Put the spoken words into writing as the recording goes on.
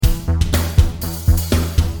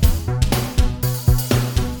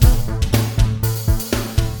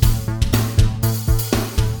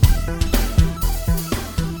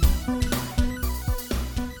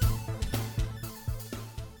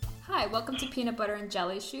Peanut Butter and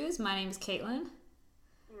Jelly Shoes. My name is Caitlin.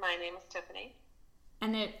 My name is Tiffany.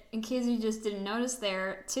 And in case you just didn't notice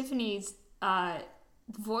there, Tiffany's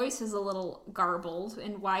voice is a little garbled.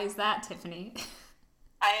 And why is that, Tiffany?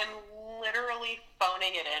 I am literally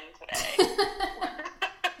phoning it in today.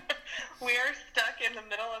 We are stuck in the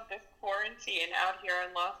middle of this quarantine out here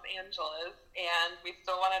in Los Angeles, and we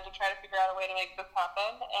still wanted to try to figure out a way to make this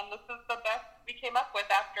happen, and this is the best we came up with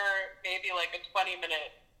after maybe like a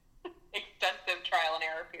 20-minute extensive trial and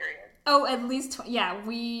error period. Oh, at least,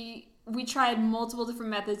 we tried multiple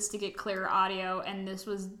different methods to get clear audio, and this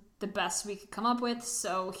was the best we could come up with,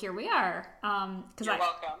 so here we are. You're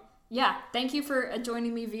welcome. Yeah, thank you for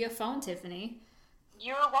joining me via phone, Tiffany.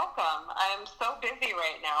 You're welcome. I'm so busy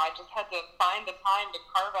right now. I just had to find the time to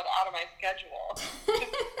carve it out of my schedule.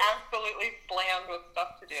 Just absolutely slammed with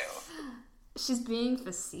stuff to do. She's being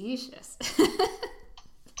facetious.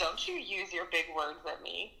 Don't you use your big words at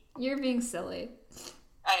me. You're being silly.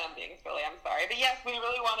 I am being silly. I'm sorry. But yes, we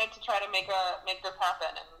really wanted to try to make this happen,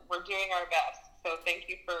 and we're doing our best. So thank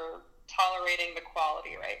you for tolerating the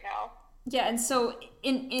quality right now. Yeah, and so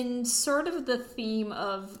in sort of the theme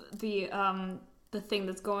of the thing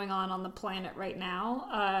that's going on the planet right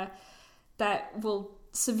now, that will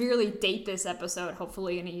severely date this episode,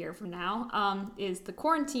 hopefully in a year from now, is the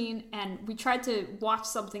quarantine. And we tried to watch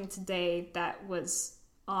something today that was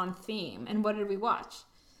on theme. And what did we watch?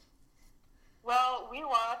 Well, we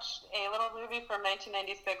watched a little movie from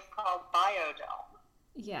 1996 called Biodome.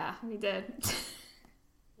 Yeah, we did.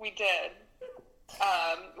 We did.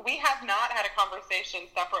 We have not had a conversation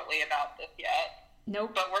separately about this yet.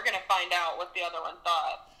 Nope. But we're going to find out what the other one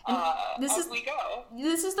thought as we go.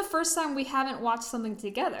 This is the first time we haven't watched something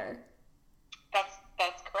together.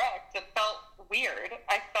 That's correct. It felt weird.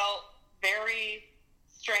 I felt very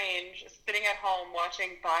strange sitting at home watching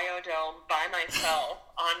Biodome by myself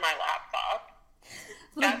on my laptop.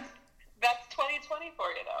 That's 2020 for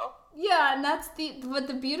you, though. Yeah, and but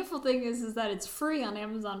the beautiful thing is that it's free on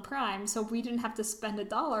Amazon Prime, so we didn't have to spend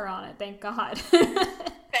 $1 on it, thank God.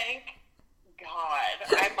 Thank God.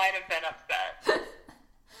 I might have been upset.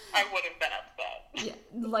 I would have been upset.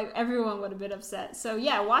 Yeah, like everyone would have been upset. So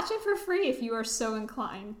yeah, watch it for free if you are so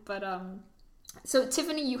inclined. But so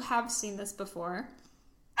Tiffany, you have seen this before.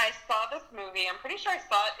 I saw this movie. I'm pretty sure I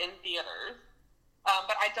saw it in theaters,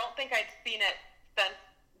 but I don't think I'd seen it since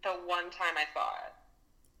the one time I saw it.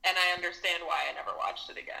 And I understand why I never watched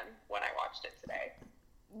it again when I watched it today.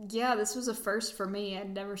 Yeah, this was a first for me.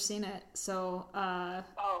 I'd never seen it. So, oh,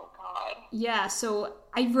 God. Yeah, so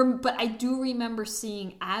but I do remember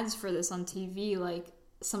seeing ads for this on TV, like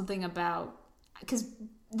something about... Because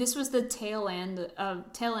this was the tail end of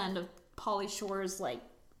Pauly Shore's, like,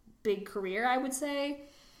 big career, I would say.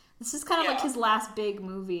 This is kind of like his last big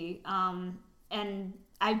movie. And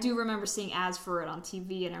I do remember seeing ads for it on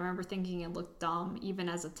TV, and I remember thinking it looked dumb, even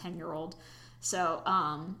as a 10-year-old. So,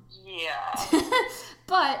 yeah.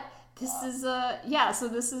 But this is, so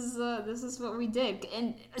this is what we did.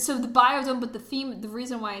 And so the Biodome, but the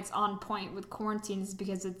reason why it's on point with quarantine is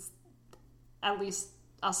because it's at least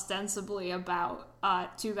ostensibly about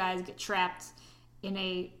two guys get trapped in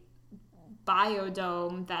a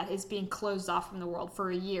biodome that is being closed off from the world for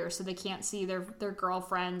a year, so they can't see their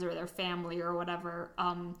girlfriends or their family or whatever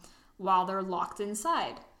while they're locked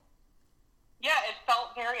inside. Yeah, it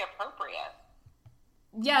felt very appropriate.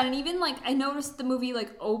 Yeah, and even like I noticed the movie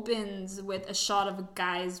like opens with a shot of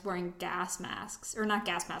guys wearing gas masks, or not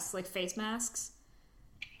gas masks, like face masks.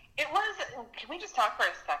 It was. Can we just talk for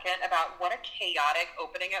a second about what a chaotic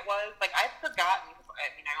opening it was? Like, I've forgotten. I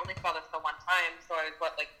mean, I only saw this the one time, so I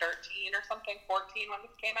was, 13 or something, 14 when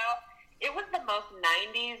this came out? It was the most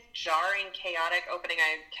 90s jarring, chaotic opening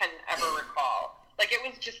I can ever recall. Like, it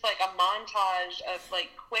was just, like, a montage of,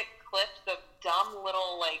 like, quick clips of dumb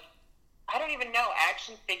little, like, I don't even know,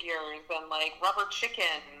 action figures and, like, rubber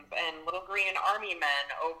chickens and little green army men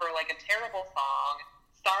over, like, a terrible song.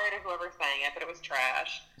 Sorry to whoever sang it, but it was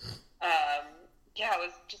trash. Yeah, it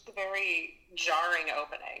was just a very jarring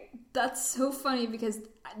opening. That's so funny because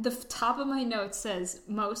the top of my note says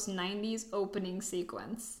most 90s opening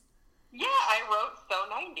sequence. Yeah, I wrote so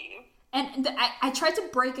 90s. And I tried to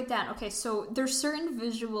break it down. Okay, so there's certain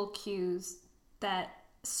visual cues that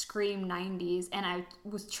scream 90s, and I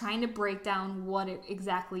was trying to break down what it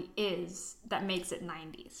exactly is that makes it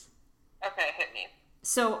 90s. Okay, hit me.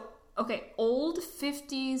 So, okay, old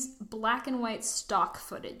 50s black and white stock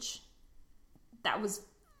footage. That was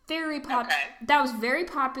very That was very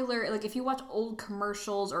popular. Like, if you watch old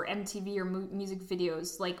commercials or MTV or music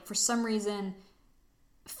videos, like, for some reason,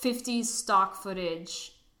 50s stock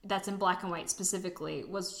footage that's in black and white specifically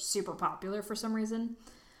was super popular for some reason.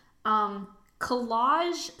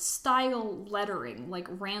 collage style lettering, like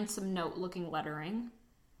ransom note looking lettering.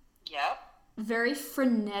 Yep. Very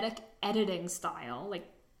frenetic editing style, like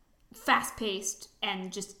fast paced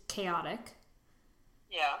and just chaotic.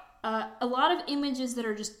 Yeah. A lot of images that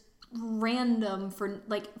are just random for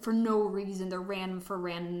no reason. They're random for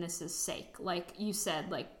randomness' sake. Like you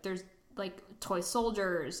said, like there's like toy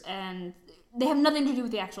soldiers, and they have nothing to do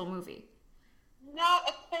with the actual movie. Not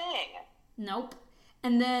a thing. Nope.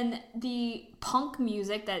 And then the punk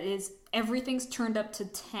music that is everything's turned up to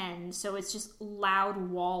 10, so it's just loud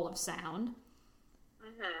wall of sound.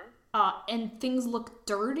 And things look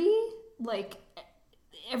dirty, like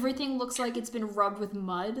everything looks like it's been rubbed with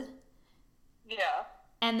mud. Yeah.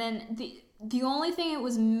 And then the only thing it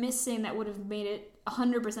was missing that would have made it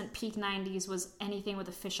 100% peak 90s was anything with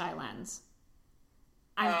a fisheye lens.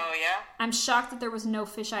 I'm shocked that there was no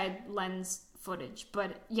fisheye lens footage,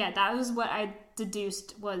 but yeah, that was what I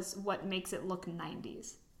deduced was what makes it look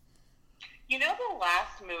 90s. You know the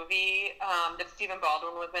last movie that Stephen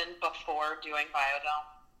Baldwin was in before doing Biodome?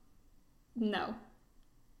 No.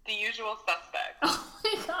 The Usual Suspects. Oh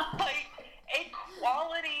my god. Like, a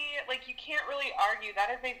quality, like, you can't really argue,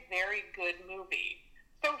 that is a very good movie.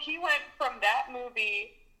 So he went from that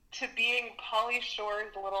movie to being Pauly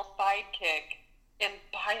Shore's little sidekick in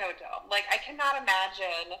Biodome. Like, I cannot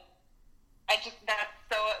imagine.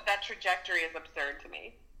 That trajectory is absurd to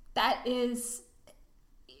me. That is,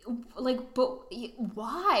 like, but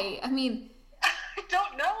why? I mean, I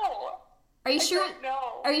don't know. Are you sure?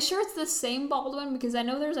 No. Are you sure it's the same Baldwin? Because I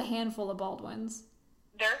know there's a handful of Baldwins.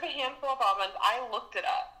 There's a handful of Baldwins. I looked it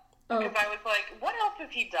up because I was like, what else has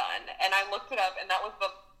he done? And I looked it up, and that was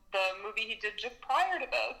the movie he did just prior to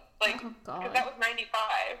this. Like, because that was 95.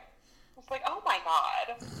 I was like, oh my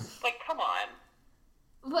god. Like, come on.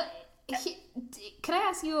 But can I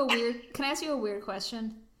ask you a weird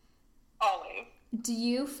question? Always. Do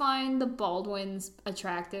you find the Baldwins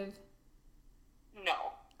attractive? No.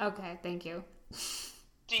 Okay, thank you.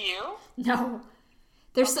 Do you? No.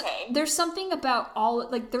 There's something about all,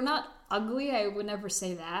 like, they're not ugly, I would never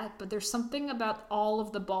say that, but there's something about all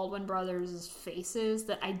of the Baldwin brothers' faces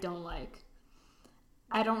that I don't like.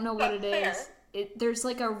 I don't know what it is. There's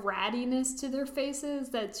like a rattiness to their faces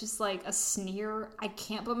that's just like a sneer. I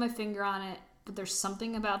can't put my finger on it, but there's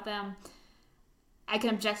something about them. I can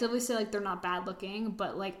objectively say, like, they're not bad looking,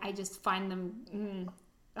 but, like, I just find them,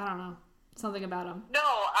 I don't know, something about them. No,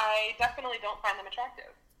 I definitely don't find them attractive.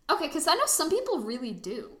 Okay, because I know some people really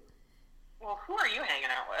do. Well, who are you hanging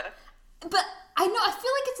out with? But I know, I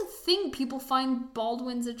feel like it's a thing. People find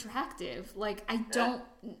Baldwins attractive. Like,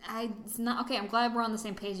 it's not, okay, I'm glad we're on the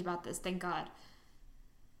same page about this. Thank God.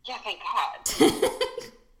 Yeah, thank God.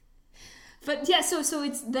 But yeah, so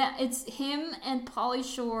it's him and Pauly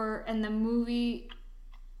Shore and the movie.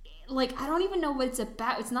 Like, I don't even know what it's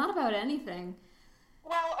about. It's not about anything.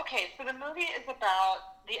 Well, okay, so the movie is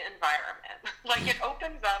about the environment. Like, it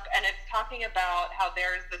opens up and it's talking about how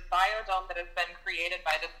there's this biodome that has been created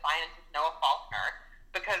by this scientist, Noah Faulkner,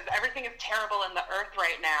 because everything is terrible in the earth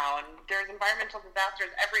right now, and there's environmental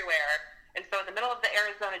disasters everywhere. And so in the middle of the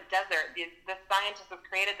Arizona desert, this scientist has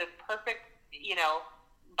created this perfect,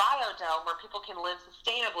 biodome where people can live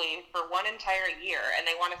sustainably for one entire year. And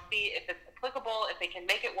they want to see if it's applicable, if they can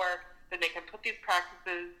make it work, then they can put these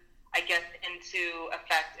practices, I guess, into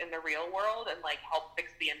effect in the real world and, like, help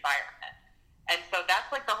fix the environment. And so that's,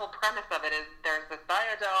 like, the whole premise of it is there's this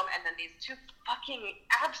biodome and then these two fucking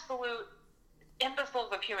absolute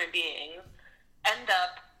imbeciles of human beings end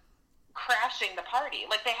up crashing the party.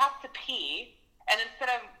 Like, they have to pee, and instead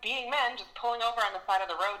of being men just pulling over on the side of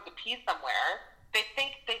the road to pee somewhere, they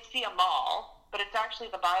think they see a mall, but it's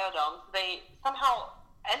actually the biodome. So they somehow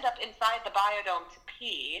end up inside the biodome to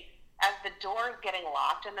pee as the door is getting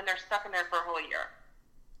locked, and then they're stuck in there for a whole year.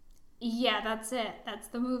 Yeah, that's it. That's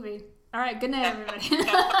the movie. All right, good night, everybody.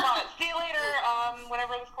 That's the plot. See you later.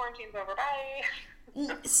 Whenever this quarantine's over,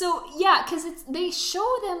 bye. So yeah, because they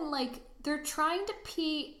show them, like, they're trying to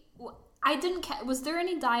pee. I didn't. Was there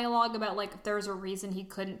any dialogue about, like, if there's a reason he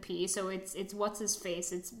couldn't pee? So it's what's his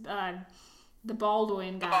face? It's the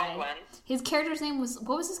Baldwin guy. The Baldwin. His character's name was,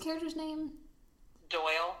 what was his character's name?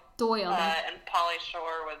 Doyle. And Pauly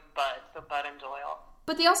Shore was Bud, so Bud and Doyle.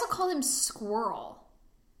 But they also call him Squirrel.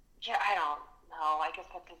 Yeah, I don't know. I guess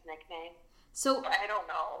that's his nickname. So I don't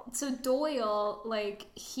know. So Doyle, like,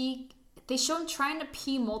 they show him trying to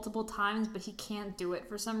pee multiple times, but he can't do it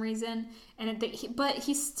for some reason. But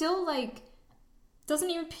he still, like,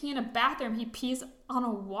 doesn't even pee in a bathroom. He pees on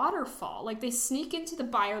a waterfall. Like, they sneak into the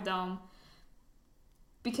biodome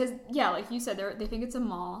because, yeah, like you said, they think it's a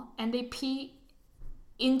mall, and they pee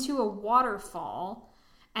into a waterfall,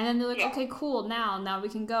 And then they're like, Yeah. okay, cool, now we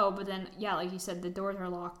can go. But then, yeah, like you said, the doors are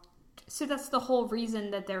locked. So that's the whole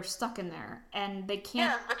reason that they're stuck in there. And they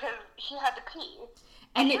can't... Yeah, because he had to pee.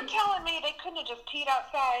 And you're telling me they couldn't have just peed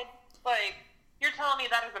outside? Like, you're telling me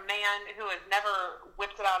that is a man who has never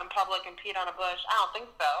whipped it out in public and peed on a bush? I don't think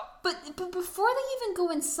so. But before they even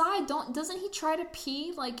go inside, doesn't he try to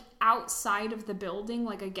pee, like, outside of the building,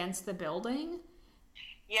 like, against the building?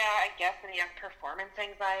 Yeah, I guess, and he has performance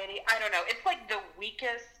anxiety. I don't know. It's like the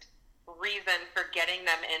weakest reason for getting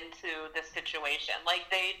them into this situation. Like,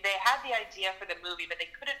 they had the idea for the movie, but they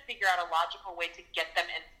couldn't figure out a logical way to get them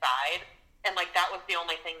inside, and, like, that was the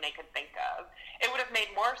only thing they could think of. It would have made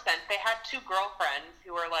more sense. They had two girlfriends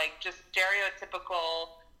who were, like, just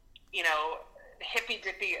stereotypical, you know,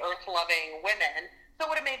 hippy-dippy, earth-loving women. So it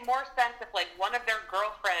would have made more sense if, like, one of their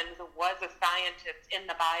girlfriends was a scientist in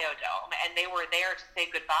the biodome and they were there to say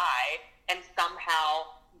goodbye and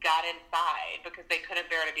somehow got inside because they couldn't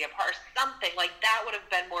bear to be apart. Something like that would have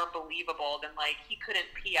been more believable than, like, he couldn't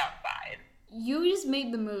pee outside. You just made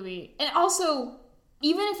the movie. And also,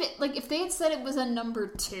 even if it, like, if they had said it was a number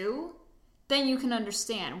 2, then you can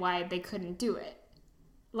understand why they couldn't do it.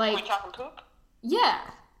 Like, Are we talking poop? yeah.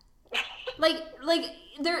 Like,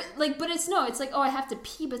 they're, like, but it's like, oh, I have to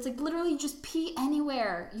pee, but it's like, literally, just pee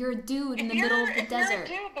anywhere. You're a dude in the middle of the desert. If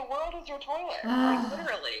you're a dude, the world is your toilet. Like,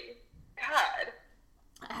 literally.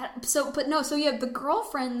 God. So yeah, the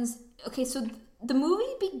girlfriends, okay, so the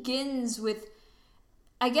movie begins with,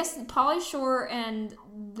 I guess, Pauly Shore and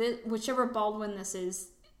whichever Baldwin this is.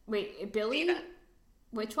 Wait, Billy? Steven.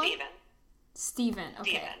 Which one? Steven, okay.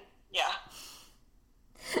 Steven, yeah.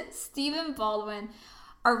 Steven Baldwin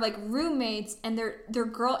are like roommates, and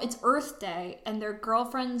it's Earth Day, and their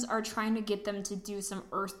girlfriends are trying to get them to do some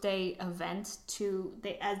Earth Day event to,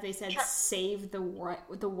 as they said, save the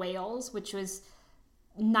whales, which was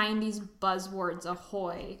 90s buzzwords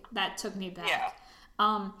ahoy. That took me back.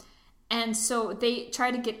 Yeah. And so they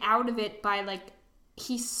try to get out of it by, like,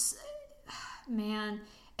 man.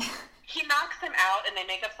 He knocks him out, and they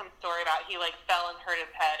make up some story about he, like, fell and hurt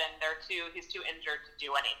his head, and he's too injured to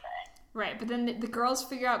do anything. Right, but then the girls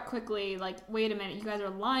figure out quickly, like, wait a minute, you guys are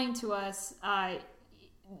lying to us.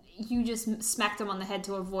 You just smacked them on the head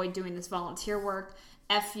to avoid doing this volunteer work.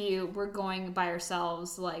 F you, we're going by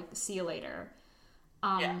ourselves, like, see you later.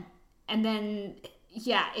 And then,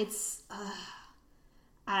 yeah, it's,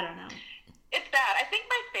 I don't know. It's bad. I think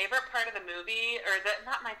my favorite part of the movie,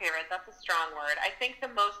 not my favorite, that's a strong word. I think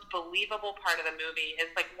the most believable part of the movie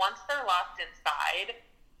is, like, once they're locked inside,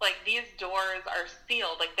 like, these doors are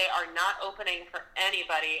sealed. Like, they are not opening for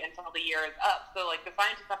anybody until the year is up. So, like, the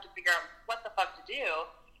scientists have to figure out what the fuck to do.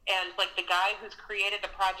 And, like, the guy who's created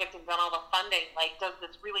the project and done all the funding, like, does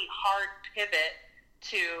this really hard pivot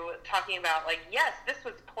to talking about, like, yes, this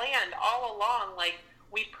was planned all along. Like,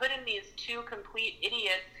 we put in these two complete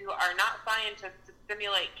idiots who are not scientists to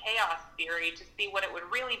simulate chaos theory to see what it would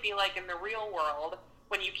really be like in the real world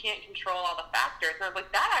when you can't control all the factors. And I was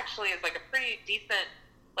like, that actually is, like, a pretty decent,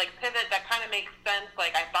 like, pivot that kind of makes sense.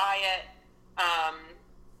 Like, I buy it.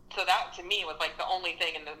 So that, to me, was, like, the only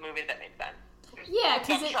thing in the movie that made sense. Yeah,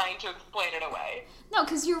 because I'm trying to explain it away. No,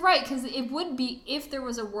 because you're right. Because it would be, if there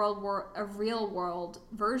was a real world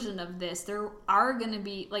version of this, there are going to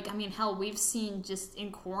be, like, I mean, hell, we've seen just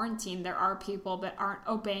in quarantine, there are people that aren't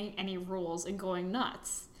obeying any rules and going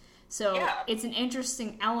nuts. So it's an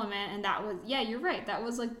interesting element, and that was, yeah, you're right. That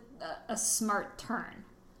was, like, a smart turn.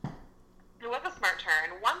 It was a smart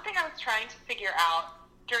turn. One thing I was trying to figure out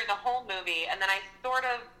during the whole movie, and then I sort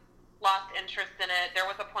of lost interest in it. There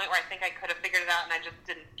was a point where I think I could have figured it out, and I just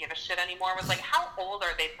didn't give a shit anymore. Was like, how old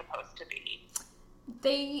are they supposed to be?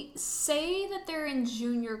 They say that they're in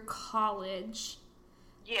junior college.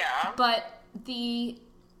 Yeah. But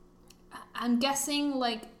I'm guessing,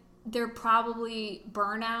 like, they're probably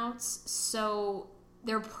burnouts, so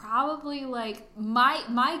they're probably, like,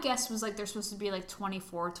 my guess was, like, they're supposed to be, like,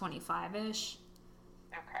 24, 25-ish.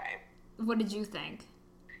 Okay. What did you think?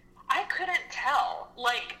 I couldn't tell.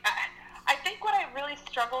 Like, I think what I really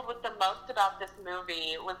struggled with the most about this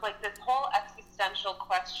movie was, like, this whole existential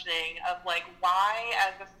questioning of, like, why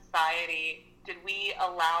as a society did we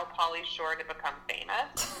allow Pauly Shore to become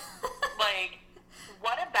famous? Like,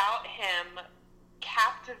 what about him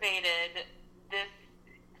captivated this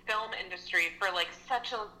film industry for, like,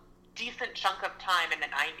 such a decent chunk of time in the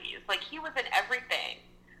 90s? Like, he was in everything.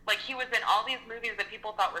 Like, he was in all these movies that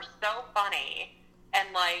people thought were so funny. And,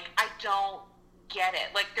 like, I don't get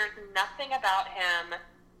it. Like, there's nothing about him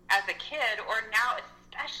as a kid, or now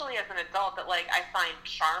especially as an adult, that, like, I find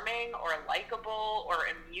charming or likable or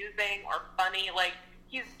amusing or funny. Like,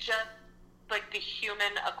 he's just like the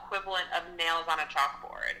human equivalent of nails on a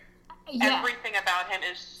chalkboard. Yeah. Everything about him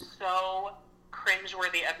is so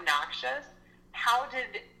cringeworthy, obnoxious. How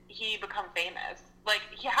did he become famous? Like,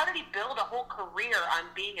 how did he build a whole career on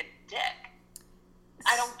being a dick?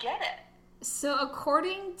 I don't get it. So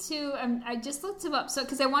according to, I just looked him up, so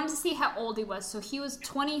because I wanted to see how old he was. So he was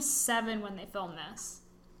 27 when they filmed this.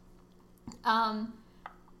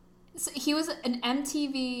 So he was an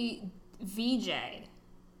MTV VJ.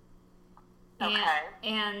 Okay.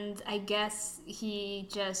 And I guess he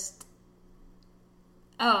just...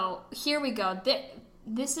 Oh, here we go.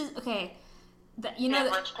 This is... Okay. You know,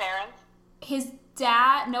 rich parents? His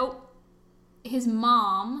dad... Nope. His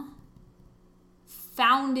mom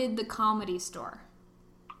founded the Comedy Store.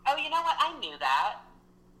 Oh, you know what? I knew that.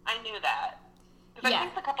 Because I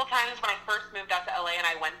think a couple times when I first moved out to LA and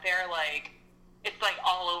I went there, like, it's, like,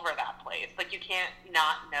 all over that place. Like, you can't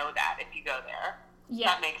not know that if you go there. Yeah.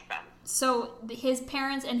 That makes sense. So, his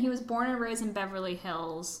parents, and he was born and raised in Beverly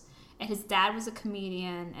Hills, and his dad was a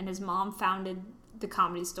comedian, and his mom founded the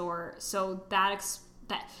Comedy Store. So, that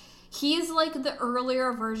he is, like, the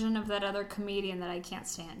earlier version of that other comedian that I can't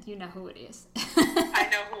stand. You know who it is. I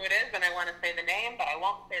know who it is, and I want to say the name, but I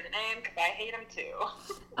won't say the name because I hate him too.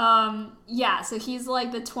 Yeah, so he's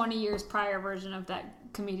like the 20 years prior version of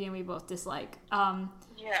that comedian we both dislike.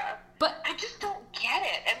 Yeah. But I just don't get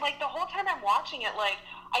it. And, like, the whole time I'm watching it, like,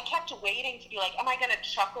 I kept waiting to be like, am I going to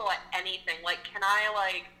chuckle at anything? Like, can I,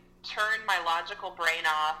 like, turn my logical brain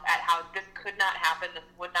off at how this could not happen, this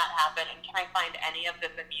would not happen, and can I find any of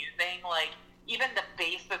this amusing? Like, even the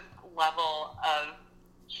basic level of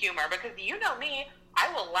humor, because you know me,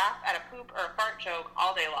 I will laugh at a poop or a fart joke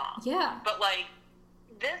all day long. Yeah. But, like,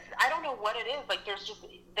 this, I don't know what it is. Like, there's just,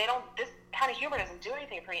 this kind of humor doesn't do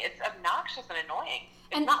anything for me. It's obnoxious and annoying.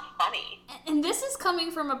 It's not funny. And this is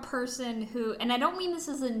coming from a person who, and I don't mean this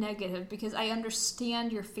as a negative, because I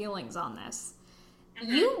understand your feelings on this.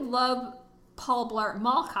 Mm-hmm. You love Paul Blart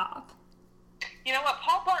Mall Cop. You know what?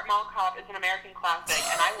 Paul Blart Mall Cop is an American classic,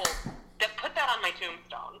 and I will put that on my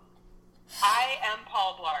tombstone. I am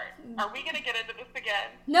Paul Blart. Are we going to get into this again?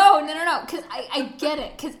 No, because I get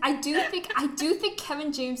it. Because I do think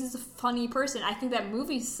Kevin James is a funny person. I think that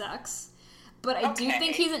movie sucks. But I do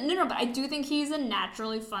think he's a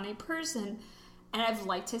naturally funny person. And I've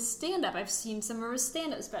liked his stand-up. I've seen some of his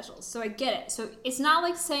stand-up specials. So I get it. So it's not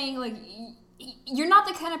like saying, like, you're not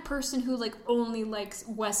the kind of person who, like, only likes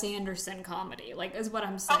Wes Anderson comedy, like, is what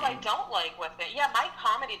I'm saying. Oh, I don't like Wes Anderson. Yeah, my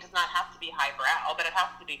comedy does not have to be highbrow, but it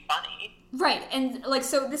has to be funny. Right, and, like,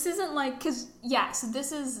 so this isn't, like, because, yeah, so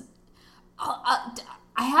this is, I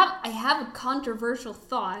have a controversial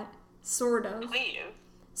thought, sort of. Please.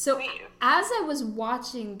 So, as I was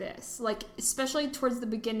watching this, like, especially towards the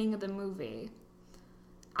beginning of the movie,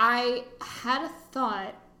 I had a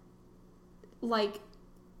thought, like,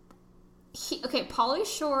 Pauly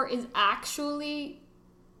Shore is actually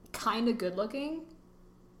kind of good looking.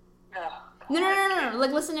 Oh, no.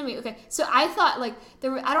 Like, listen to me. Okay, so I thought, like,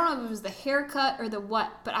 I don't know if it was the haircut or the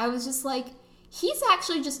what, but I was just like, he's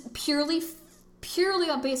actually just purely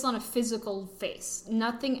based on a physical face.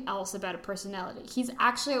 Nothing else about a personality.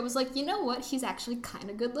 I was like, you know what? He's actually kind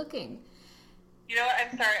of good looking. You know what?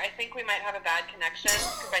 I'm sorry. I think we might have a bad connection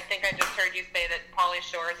because I think I just heard you say that Pauly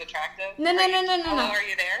Shore is attractive. No. Hello, are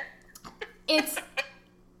you there?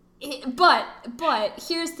 But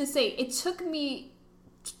here's the say. It took me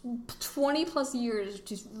 20 plus years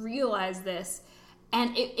to realize this,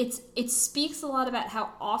 and it speaks a lot about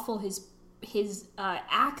how awful his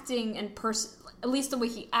acting and at least the way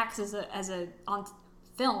he acts as a on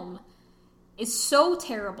film is so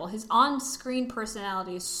terrible. His on-screen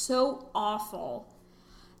personality is so awful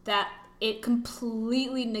that it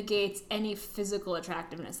completely negates any physical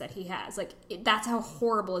attractiveness that he has. Like, that's how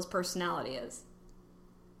horrible his personality is.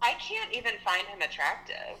 I can't even find him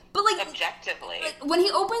attractive. But, like, objectively. Like, when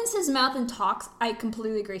he opens his mouth and talks, I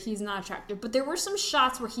completely agree, he's not attractive. But there were some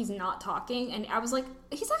shots where he's not talking, and I was like,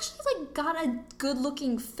 he's actually, like, got a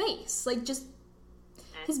good-looking face. Like, just...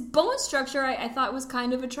 His bone structure, I thought was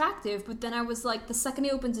kind of attractive. But then I was like, the second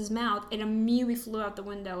he opens his mouth, it immediately flew out the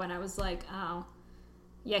window, and I was like, oh...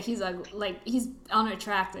 Yeah, he's ugly. Like, he's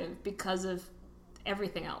unattractive because of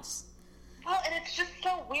everything else. Well, and it's just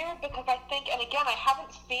so weird because I think, and again, I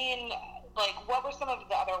haven't seen, like, what were some of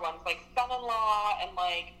the other ones? Like, Son-in-Law, and,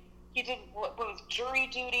 like, he did, what was Jury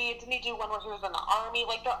Duty? Didn't he do one where he was in the army?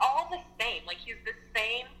 Like, they're all the same. Like, he's the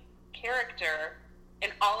same character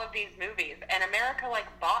in all of these movies. And America, like,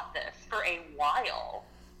 bought this for a while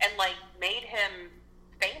and, like, made him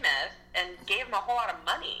famous and gave him a whole lot of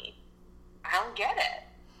money. I don't get it.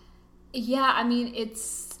 Yeah, I mean,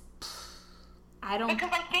 it's... I don't...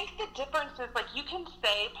 Because I think the difference is, like, you can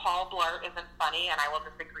say Paul Blart isn't funny, and I will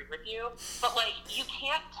disagree with you, but, like, you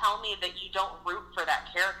can't tell me that you don't root for that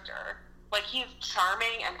character. Like, he's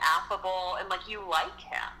charming and affable, and, like, you like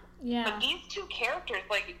him. Yeah. But these two characters,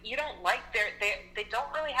 like, you don't like, they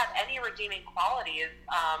don't really have any redeeming qualities.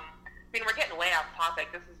 I mean, we're getting way off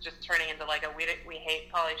topic. This is just turning into, like, a We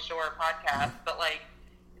Hate Pauly Shore podcast, but, like,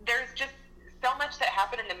 there's just so much that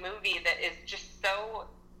happened in the movie that is just so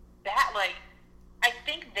bad. Like, I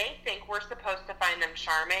think they think we're supposed to find them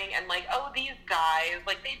charming and, like, oh, these guys,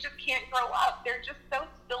 like, they just can't grow up. They're just so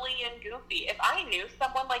silly and goofy. If I knew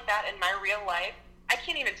someone like that in my real life, I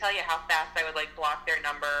can't even tell you how fast I would, like, block their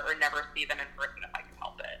number or never see them in person if I could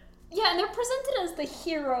help it. Yeah, and they're presented as the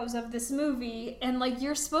heroes of this movie, and, like,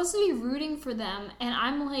 you're supposed to be rooting for them, and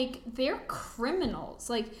I'm like, they're criminals.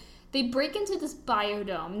 Like, they break into this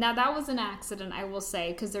biodome. Now, that was an accident, I will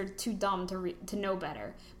say, because they're too dumb to know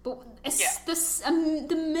better. But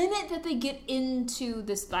the minute that they get into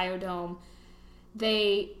this biodome,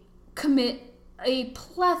 they commit a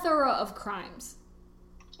plethora of crimes.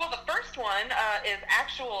 Well, the first one is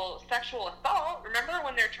actual sexual assault. Remember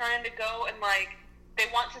when they're trying to go and, like, they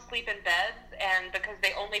want to sleep in beds, and because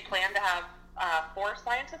they only plan to have 4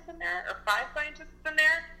 scientists in there, or 5 scientists in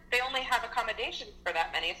there, they only have accommodations for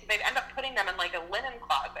that many, so they end up putting them in, like, a linen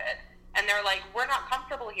closet, and they're like, we're not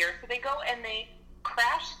comfortable here, so they go and they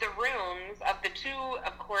crash the rooms of the 2,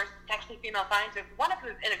 of course, sexy female scientists, one of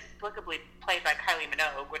whom is inexplicably played by Kylie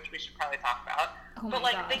Minogue, which we should probably talk about, but,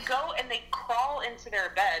 like, they go and they crawl into their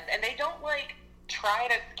beds, and they don't, like, try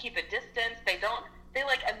to keep a distance, they,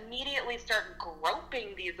 like, immediately start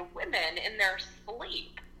groping these women in their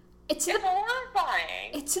sleep. It's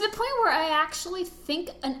horrifying. It's to the point where I actually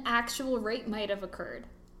think an actual rape might have occurred.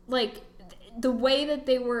 Like, the way that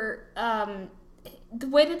they were,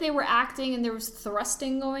 acting and there was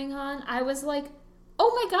thrusting going on, I was like,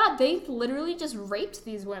 oh my god, they literally just raped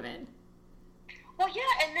these women. Well,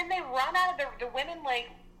 yeah, and then they run out of the women, like,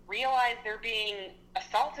 realize they're being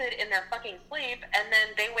assaulted in their fucking sleep, and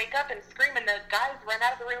then they wake up and scream, and the guys run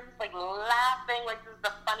out of the room, like, laughing, like, this is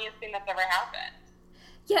the funniest thing that's ever happened.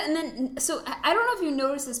 Yeah, and then, so, I don't know if you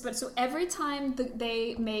noticed this, but so every time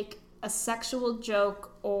they make a sexual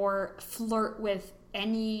joke or flirt with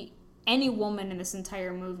any woman in this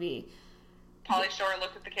entire movie... Pauly Shore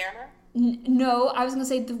looked at the camera? No, I was going to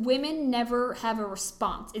say the women never have a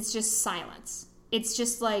response. It's just silence. It's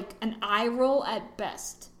just, like, an eye roll at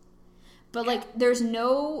best. But, like, there's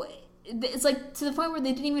no... It's, like, to the point where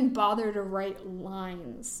they didn't even bother to write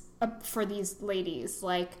lines for these ladies.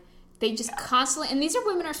 Like... They just constantly... And these are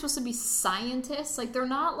women who are supposed to be scientists. Like, they're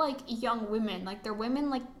not, like, young women. Like, they're women,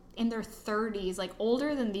 like, in their 30s. Like,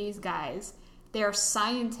 older than these guys. They are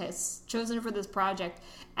scientists chosen for this project.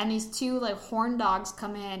 And these 2, like, horn dogs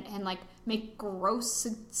come in and, like, make gross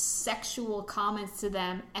sexual comments to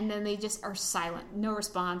them. And then they just are silent. No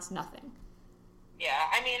response, nothing. Yeah,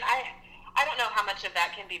 I mean, I don't know how much of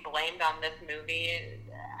that can be blamed on this movie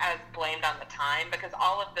as blamed on the time, because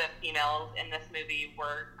all of the females in this movie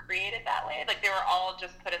were created that way. Like, they were all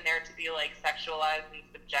just put in there to be, like, sexualized and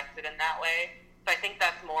subjected in that way. So I think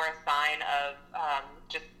that's more a sign of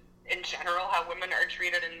just, in general, how women are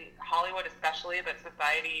treated in Hollywood especially, but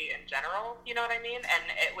society in general, you know what I mean? And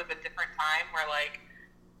it was a different time where, like,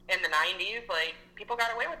 in the 90s, like, people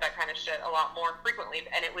got away with that kind of shit a lot more frequently,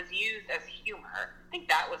 and it was used as humor. I think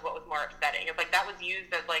that was what was more upsetting. It's like, that was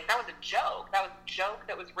used as, like, that was a joke. That was a joke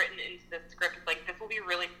that was written into the script. It's like, this will be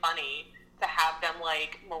really funny to have them,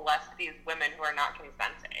 like, molest these women who are not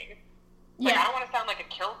consenting. Like, I don't want to sound like a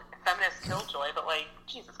feminist killjoy, but, like,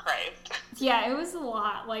 Jesus Christ. Yeah, it was a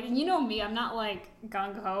lot. Like, you know me, I'm not, like,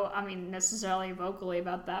 gung-ho, I mean, necessarily vocally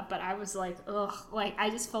about that, but I was like, ugh. Like, I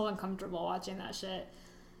just felt uncomfortable watching that shit.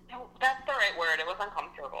 No, that's the right word. It was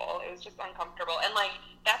uncomfortable. It was just uncomfortable. And, like,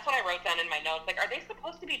 that's what I wrote down in my notes. Like, are they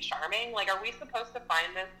supposed to be charming? Like, are we supposed to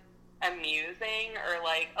find this amusing? Or,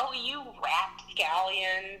 like, oh, you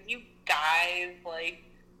rapscallions, you guys, like,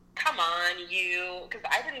 come on, you. Because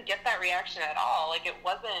I didn't get that reaction at all. Like, it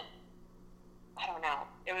wasn't, I don't know.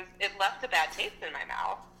 It left a bad taste in my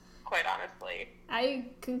mouth, quite honestly. I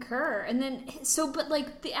concur. And then, so, but,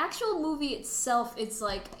 like, the actual movie itself, it's,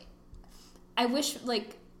 like, I wish,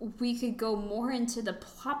 like, we could go more into the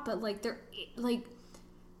plot, but, like, there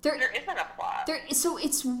isn't a plot. So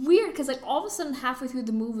it's weird, because, like, all of a sudden, halfway through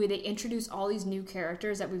the movie, they introduce all these new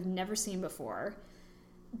characters that we've never seen before,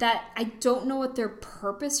 that I don't know what their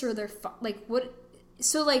purpose or their, like, what,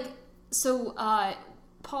 so,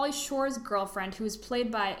 Pauly Shore's girlfriend, who was played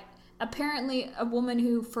by, apparently, a woman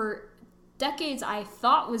who, for decades, I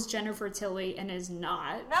thought was Jennifer Tilly, and is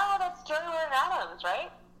not. No, that's Joey Lauren Adams, right?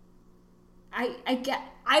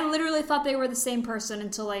 I literally thought they were the same person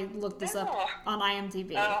until I looked this up No. on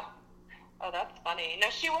IMDb. Oh, that's funny. No,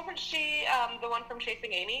 wasn't she the one from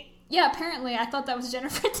Chasing Amy? Yeah, apparently I thought that was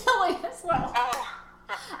Jennifer Tilly as well. Oh.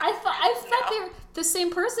 I thought they were the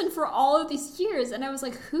same person for all of these years, and I was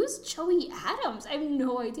like, who's Joey Adams? I have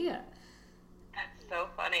no idea. That's so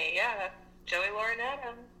funny. Yeah, that's Joey Lauren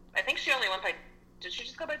Adams. I think she only went by... Did she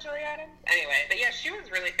just go by Joey Adams? Anyway, but yeah, she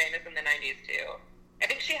was really famous in the 90s, too. I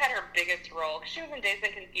think she had her biggest role. She was in Dazed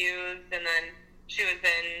and Confused, and then she was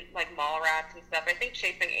in, like, Mallrats and stuff. I think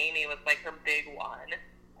Chasing Amy was, like, her big one.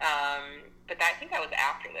 But I think that was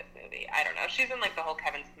after this movie. I don't know. She's in, like, the whole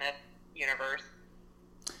Kevin Smith universe.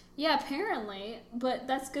 Yeah, apparently, but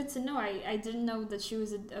that's good to know. I didn't know that she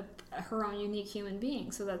was her own unique human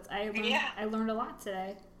being, so I learned a lot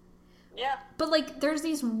today. Yeah. But, like, there's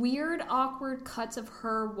these weird, awkward cuts of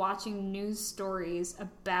her watching news stories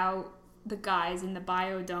about the guys in the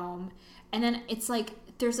Biodome, and then it's like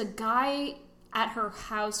there's a guy at her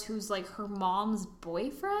house who's, like, her mom's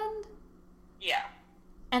boyfriend? Yeah.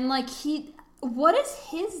 And, like, what is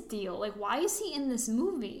his deal? Like, why is he in this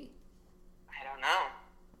movie? I don't know.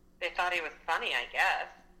 They thought he was funny, I guess.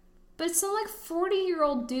 But it's some, like,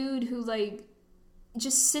 40-year-old dude who, like,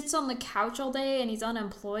 just sits on the couch all day and he's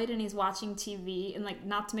unemployed and he's watching TV, and, like,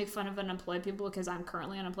 not to make fun of unemployed people because I'm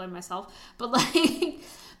currently unemployed myself, but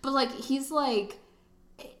he's like,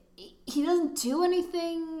 he doesn't do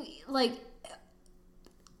anything, like,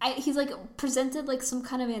 he's, like, presented like some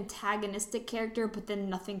kind of antagonistic character, but then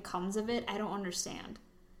nothing comes of it. I don't understand.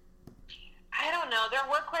 I don't know. There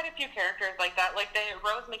were quite a few characters like that. Like,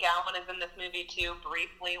 Rose McGowan is in this movie, too,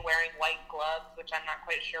 briefly wearing white gloves, which I'm not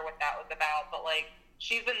quite sure what that was about. But, like,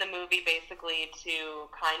 she's in the movie basically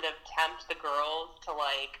to kind of tempt the girls to,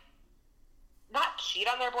 like, not cheat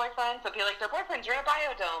on their boyfriends, but be like, their boyfriends are in a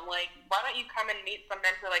biodome. Like, why don't you come and meet some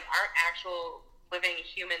men who, like, aren't actual living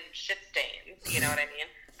human shit stains? You know what I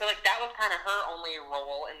mean? So, like, that was kind of her only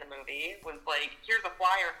role in the movie, was, like, here's a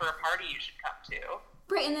flyer for a party you should come to.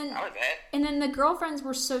 Right, and then that was it. And then the girlfriends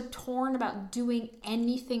were so torn about doing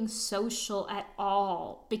anything social at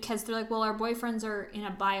all because they're like, well, our boyfriends are in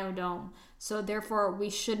a biodome, so therefore we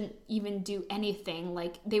shouldn't even do anything.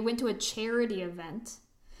 Like, they went to a charity event,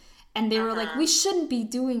 and they were like, we shouldn't be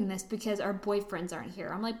doing this because our boyfriends aren't here.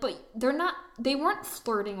 I'm like, but they weren't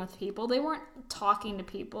flirting with people. They weren't talking to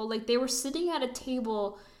people. Like, they were sitting at a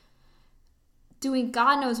table doing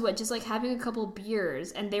God knows what, just, like, having a couple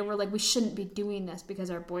beers, and they were like, we shouldn't be doing this because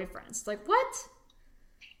our boyfriends. Like, what?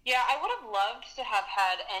 Yeah, I would have loved to have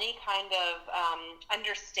had any kind of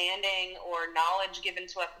understanding or knowledge given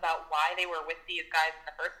to us about why they were with these guys in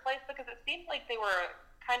the first place, because it seemed like they were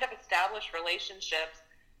kind of established relationships,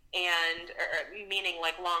 and meaning,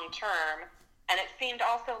 like, long-term. And it seemed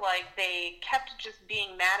also like they kept just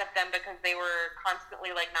being mad at them because they were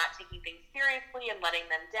constantly, like, not taking things seriously and letting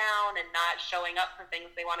them down and not showing up for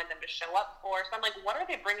things they wanted them to show up for. So I'm like, what are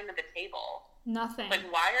they bringing to the table? Nothing. Like,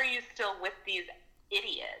 why are you still with these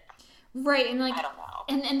idiots? Right, and, like, I don't know.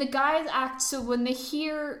 And the guys act, so when they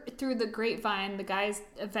hear through the grapevine, the guys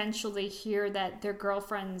eventually hear that their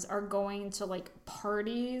girlfriends are going to, like,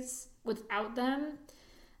 parties without them.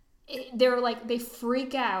 They're like, they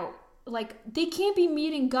freak out. Like, they can't be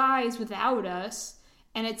meeting guys without us.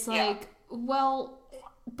 And it's like, well,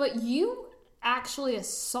 but you actually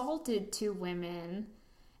assaulted 2 women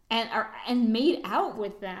and made out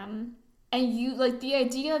with them. And you, like, the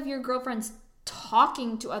idea of your girlfriends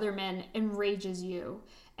talking to other men enrages you.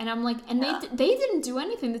 And I'm like, and they didn't do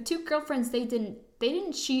anything. The 2 girlfriends, they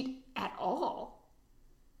didn't cheat at all.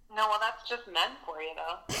 No, well, that's just men for you,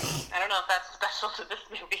 though. I don't know if that's special to this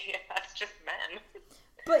movie. That's just men.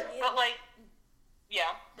 But like,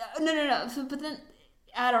 yeah. No. But then,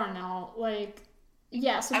 I don't know. Like,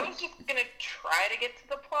 yeah. So I was just gonna try to get to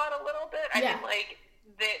the plot a little bit. I mean, like,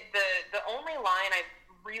 the only line I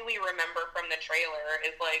really remember from the trailer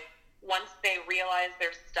is, like, once they realize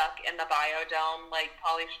they're stuck in the biodome, like,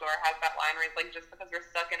 Pauly Shore has that line where he's like, just because we're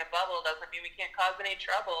stuck in a bubble doesn't mean we can't cause any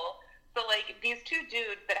trouble. So, like, these 2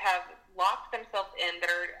 dudes that have locked themselves in,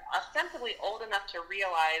 that are ostensibly old enough to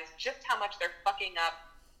realize just how much they're fucking up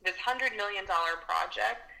this $100 million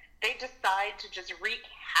project, they decide to just wreak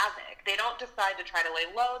havoc. They don't decide to try to lay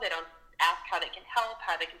low. They don't ask how they can help,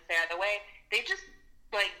 how they can stay out of the way. They just,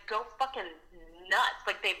 like, go fucking nuts.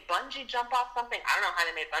 Like, they bungee jump off something. I don't know how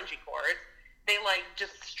they made bungee cords. They, like,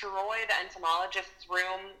 destroy the entomologist's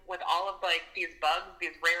room with all of, like, these bugs,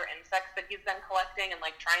 these rare insects that he's been collecting and,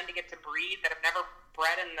 like, trying to get to breed that have never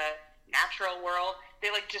bred in the natural world. They,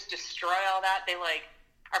 like, just destroy all that. They, like,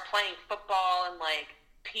 are playing football and, like,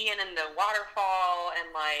 peeing in the waterfall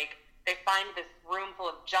and, like, they find this room full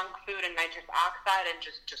of junk food and nitrous oxide and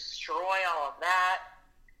just destroy all of that.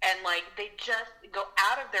 And, like, they just go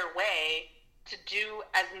out of their way to do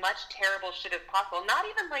as much terrible shit as possible. Not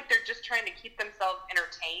even like they're just trying to keep themselves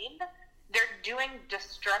entertained. They're doing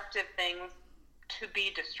destructive things to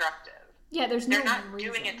be destructive. Yeah, they're not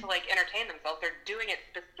doing it to, like, entertain themselves. They're doing it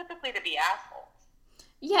specifically to be assholes.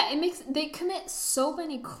 Yeah, they commit so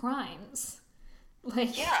many crimes.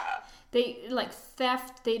 Like, yeah. They, like,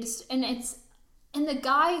 theft, the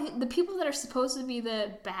people that are supposed to be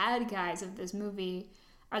the bad guys of this movie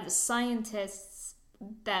are the scientists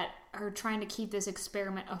that are trying to keep this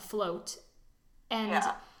experiment afloat. And,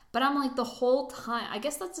 but I'm like, the whole time, I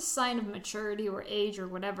guess that's a sign of maturity or age or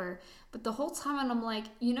whatever, but the whole time I'm like,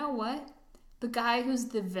 you know what? The guy who's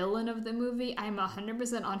the villain of the movie, I'm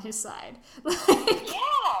 100% on his side.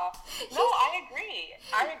 Yeah. No, I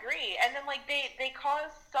agree. And then, like, they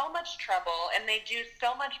cause so much trouble and they do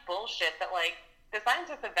so much bullshit that, like, the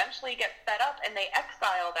scientists eventually get fed up and they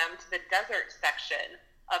exile them to the desert section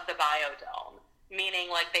of the biodome.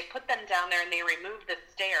 Meaning, like, they put them down there and they remove the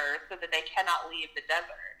stairs so that they cannot leave the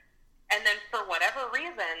desert. And then, for whatever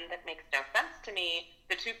reason, that makes no sense to me,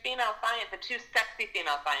 the two sexy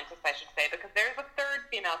female scientists, I should say, because there's a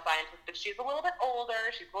third female scientist, but she's a little bit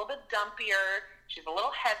older, she's a little bit dumpier, she's a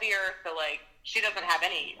little heavier, so, like, she doesn't have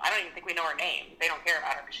any, I don't even think we know her name. They don't care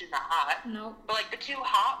about her because she's not hot. No. But, like, the two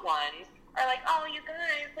hot ones are like, oh, you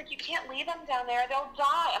guys, like, you can't leave them down there, they'll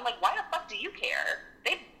die. I'm like, why the fuck do you care?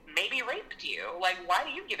 They maybe raped you. Like, why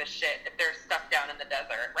do you give a shit if they're stuck down in the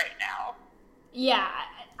desert right now? Yeah,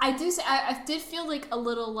 I do say, I did feel like a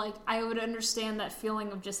little, like, I would understand that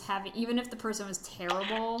feeling of just having, even if the person was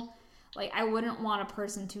terrible, like, I wouldn't want a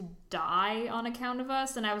person to die on account of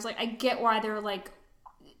us, and I was like, I get why they're like,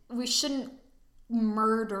 we shouldn't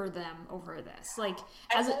murder them over this. Like,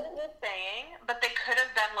 I wasn't just saying, but they could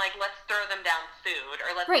have been like, let's throw them down food,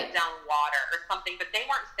 or let's put down water, or something, but they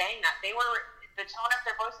weren't saying that. They were, the tone of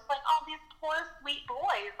their voice was like, oh, these poor, sweet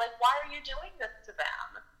boys, like, why are you doing this to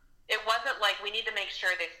them? It wasn't like, we need to make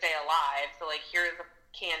sure they stay alive, so, like, here's a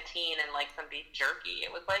canteen and, like, some beef jerky.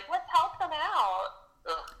 It was like, let's help them out.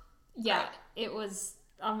 Ugh. Yeah, it was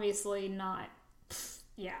obviously not,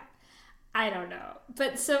 yeah, I don't know.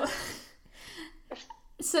 But so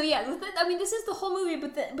yeah, I mean, this is the whole movie,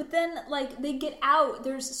 but then, like, they get out,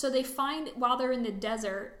 so they find, while they're in the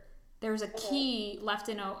desert, there's a key left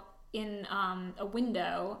in a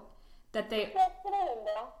window that they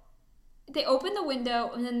open the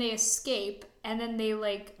window and then they escape and then they,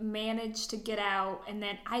 like, manage to get out, and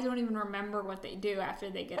then I don't even remember what they do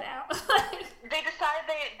after they get out. They decide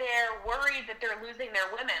they're worried that they're losing their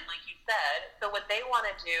women, like you said, so what they want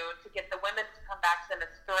to do to get the women to come back to them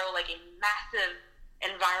is throw, like, a massive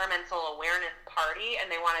environmental awareness party, and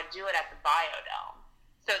they want to do it at the biodome.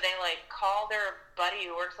 So they, like, call their buddy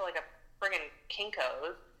who works at, like, a friggin'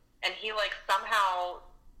 Kinko's, and he, like, somehow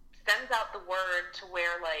sends out the word to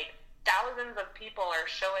where, like, thousands of people are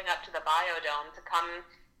showing up to the biodome to come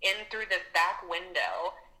in through this back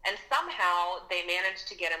window, and somehow they manage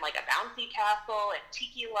to get in, like, a bouncy castle and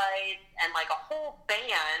tiki lights and, like, a whole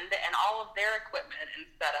band and all of their equipment and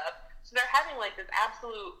setup. So they're having, like, this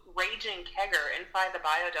absolute raging kegger inside the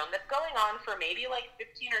biodome that's going on for maybe, like,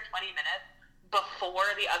 15 or 20 minutes before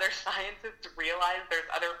the other scientists realize there's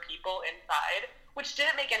other people inside, which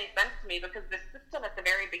didn't make any sense to me because the system at the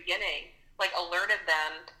very beginning, like, alerted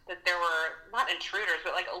them that there were, not intruders,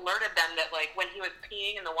 but, like, alerted them that, like, when he was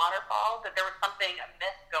peeing in the waterfall, that there was something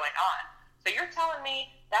amiss going on. So you're telling me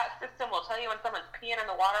that system will tell you when someone's peeing in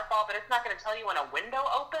the waterfall, but it's not going to tell you when a window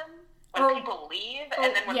opens, when people leave, and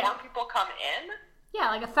then when more people come in? Yeah,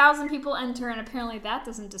 like 1,000 people enter, and apparently that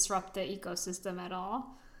doesn't disrupt the ecosystem at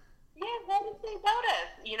all. Yeah, what did they notice?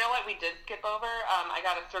 You know what we did skip over? I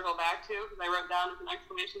got to circle back to, because I wrote down as an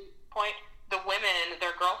exclamation point, the women,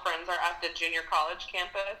 their girlfriends, are at the junior college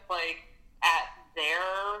campus, like, at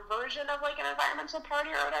their version of, like, an environmental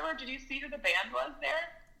party or whatever. Did you see who the band was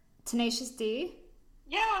there? Tenacious D?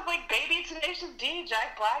 Yeah, it was, like, baby Tenacious D.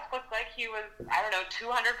 Jack Black looked like he was, I don't know,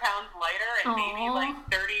 200 pounds lighter and maybe, like,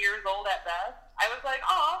 30 years old at best. I was like,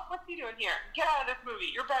 aw, what's he doing here? Get out of this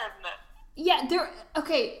movie. You're better than this. Yeah,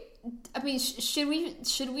 okay, I mean, should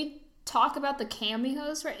we talk about the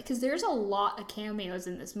cameos, right? Because there's a lot of cameos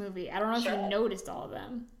in this movie. I don't know if you noticed all of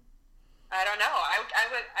them. I don't know. I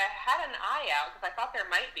had an eye out because I thought there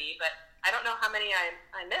might be, but I don't know how many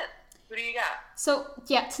I missed. Who do you got? So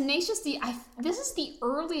yeah, Tenacious D. This is the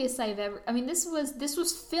earliest I've ever. I mean, this was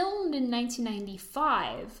filmed in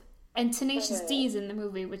 1995, and Tenacious D is in the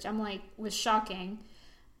movie, which I'm like was shocking.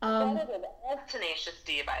 That's Tenacious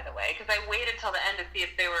D, by the way, because I waited till the end to see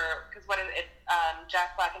if they were, because what is it,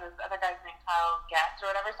 Jack Black and his other guy's name, Kyle Gass or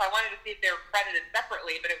whatever, so I wanted to see if they were credited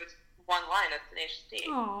separately, but it was one line of Tenacious D.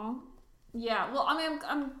 Aww. Yeah, well, I mean,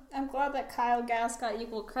 I'm glad that Kyle Gass got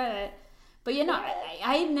equal credit. But, you know,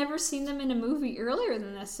 I had never seen them in a movie earlier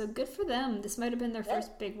than this, so good for them. This might have been their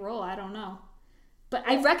first big role, I don't know. But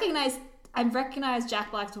I recognized Jack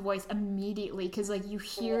Black's voice immediately, because, like, you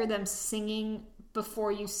hear them singing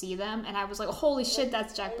before you see them, and I was like, holy shit,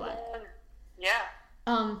 that's Jack Black. Yeah.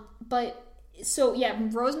 But, so, yeah,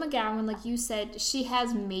 Rose McGowan, like you said, she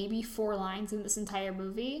has maybe 4 lines in this entire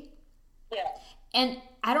movie. Yeah. And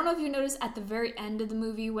I don't know if you noticed at the very end of the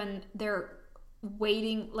movie when they're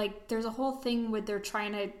waiting, like, there's a whole thing where they're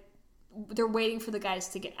waiting for the guys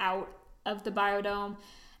to get out of the biodome,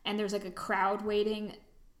 and there's, like, a crowd waiting.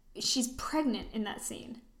 She's pregnant in that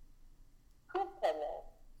scene. Who's pregnant?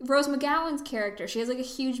 Rose McGowan's character. She has, like, a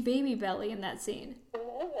huge baby belly in that scene.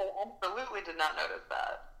 Absolutely did not notice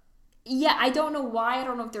that. Yeah, I don't know why. I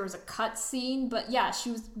don't know if there was a cut scene, but yeah, she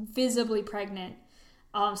was visibly pregnant.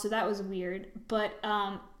 So that was weird. But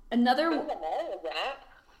another... Phil Lamar was in it.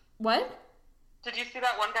 What? Did you see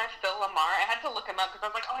that one guy, Phil Lamar? I had to look him up because I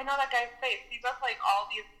was like, oh, I know that guy's face. He does, like, all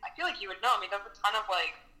these... I feel like you would know him. He does a ton of,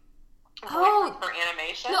 like, voices for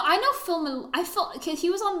animation. No, I know because he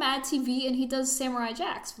was on Mad TV and he does Samurai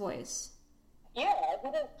Jack's voice. Yeah,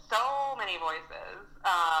 he does so many voices.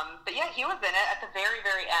 But yeah, he was in it at the very,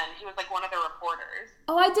 very end. He was, like, one of the reporters.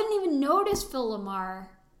 Oh, I didn't even notice Phil Lamar.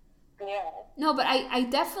 Yeah. No, but I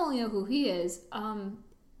definitely know who he is.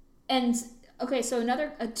 And okay, so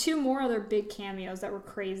 2 more other big cameos that were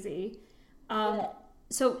crazy.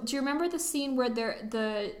 So do you remember the scene where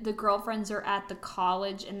the girlfriends are at the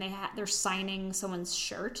college and they're signing someone's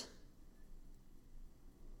shirt?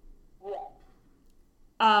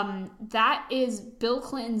 Yeah. That is Bill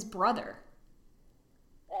Clinton's brother.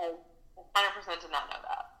 100% did not know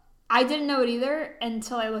that. I didn't know it either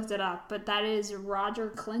until I looked it up, but that is Roger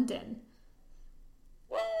Clinton.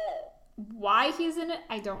 Why he's in it,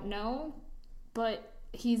 I don't know, but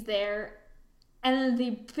he's there. And then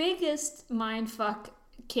the biggest mindfuck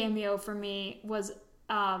cameo for me was,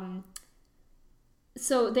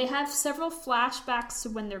 so they have several flashbacks to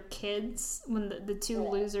when they're kids, when the 2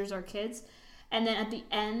 losers are kids, and then at the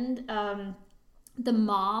end, the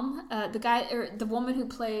mom, the woman who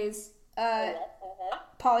plays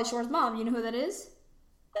Pauly Shore's mom, you know who that is?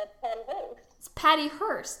 That's Patty Hearst. It's Patty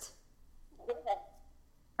Hearst. Yeah.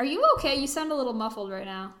 Are you okay? You sound a little muffled right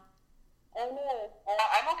now. I know.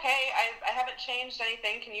 I'm okay. I haven't changed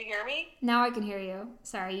anything. Can you hear me? Now I can hear you.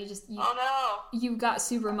 Sorry, oh no. You got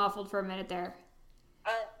super muffled for a minute there.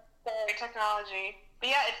 Sorry, technology. But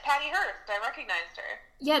yeah, it's Patty Hearst. I recognized her.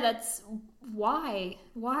 Yeah, that's... Why?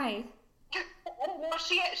 I don't know.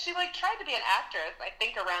 She like tried to be an actress, I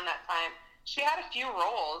think, around that time. She had a few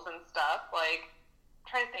roles and stuff, like, I'm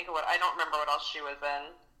trying to think of I don't remember what else she was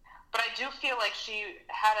in. But I do feel like she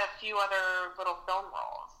had a few other little film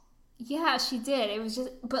roles. Yeah, she did. It was just,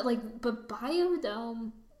 but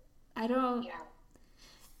Biodome, I don't... Yeah.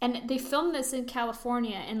 And they filmed this in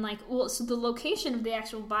California, and so the location of the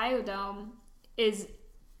actual Biodome is,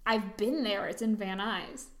 I've been there, it's in Van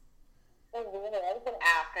Nuys. Oh, really? I was going to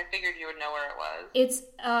ask. I figured you would know where it was. It's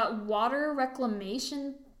water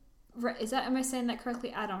reclamation. Am I saying that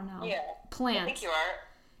correctly? I don't know. Yeah. Plant. I think you are.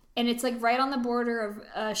 And it's like right on the border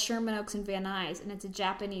of Sherman Oaks and Van Nuys, and it's a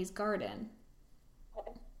Japanese garden.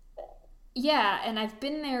 Yeah, and I've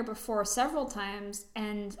been there before several times,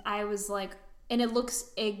 and I was like, and it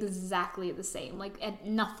looks exactly the same. Like,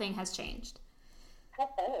 nothing has changed. How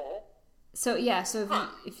funny. So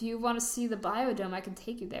if you want to see the Biodome, I can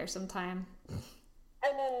take you there sometime.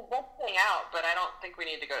 I mean, let's hang out, but I don't think we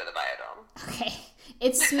need to go to the Biodome. Okay.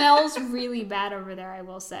 It smells really bad over there, I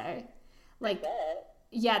will say. Like,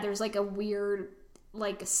 yeah, there's like a weird,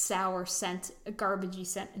 like, sour scent, a garbagey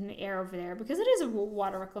scent in the air over there, because it is a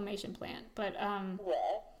water reclamation plant. But,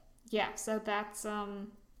 yeah, so that's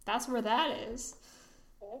where that is.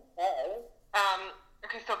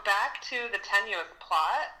 Okay, so back to the tenuous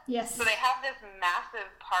plot. Yes. So they have this massive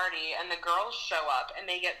party, and the girls show up, and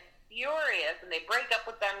they get furious, and they break up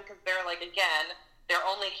with them because they're, like, again, their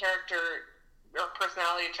only character or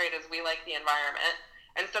personality trait is we like the environment.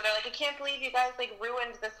 And so they're like, I can't believe you guys, like,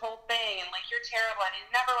 ruined this whole thing, and, like, you're terrible, and I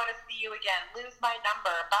never want to see you again. Lose my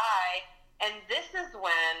number. Bye. And this is the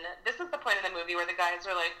point in the movie where the guys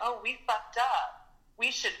are like, oh, we fucked up. We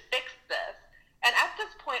should fix this. And at this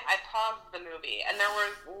point, I paused the movie, and there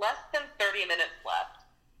was less than 30 minutes left.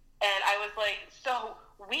 And I was like, so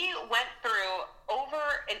we went through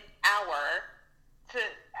over an hour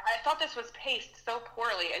I thought this was paced so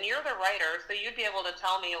poorly, and you're the writer, so you'd be able to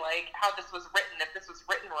tell me, like, how this was written, if this was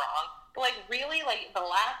written wrong. But, like, really, like, the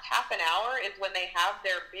last half an hour is when they have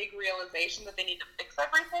their big realization that they need to fix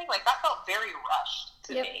everything. Like, that felt very rushed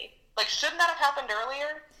to me. Like, shouldn't that have happened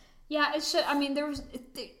earlier? Yeah, it should. I mean,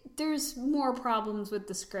 there's more problems with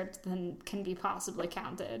the script than can be possibly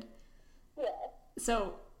counted. Yeah.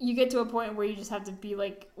 So you get to a point where you just have to be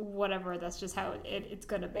like, whatever, that's just how it's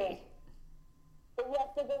going to be. Yeah,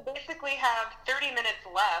 so they basically have 30 minutes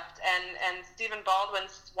left, and Stephen Baldwin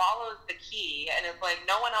swallows the key and is like,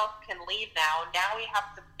 no one else can leave now. Now we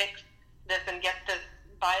have to fix this and get this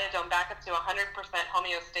biodome back up to 100%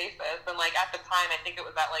 homeostasis. And, like, at the time, I think it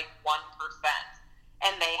was at, like, 1%.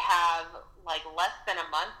 And they have, like, less than a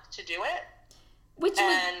month to do it.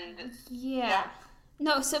 Yeah.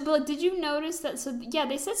 No, so, but did you notice that? So, yeah,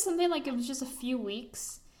 they said something like it was just a few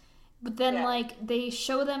weeks. But then, like, they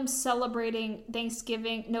show them celebrating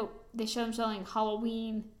Thanksgiving. No, they show them celebrating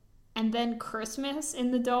Halloween and then Christmas in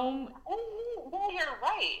the dome. Oh, you're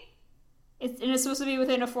right. It's supposed to be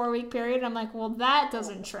within a 4-week period. I'm like, well, that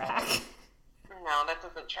doesn't track. No, that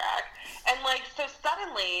doesn't track. And, like, so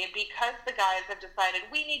suddenly, because the guys have decided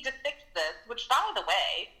we need to fix this, which, by the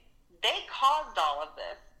way, they caused all of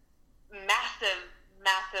this.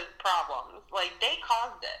 Massive problems. Like, they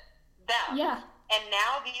caused it. Them. Yeah. And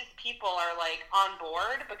now these people are, like, on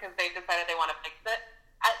board because they've decided they want to fix it.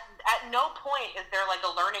 At no point is there, like,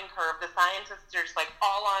 a learning curve. The scientists are just, like,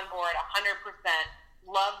 all on board, 100%,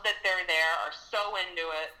 love that they're there, are so into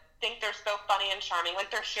it, think they're so funny and charming.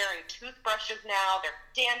 Like, they're sharing toothbrushes now. They're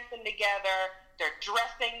dancing together. They're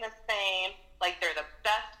dressing the same. Like, they're the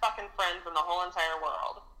best fucking friends in the whole entire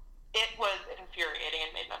world. It was infuriating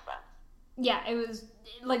and made no sense. Yeah, it was,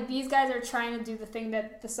 like, these guys are trying to do the thing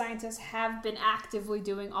that the scientists have been actively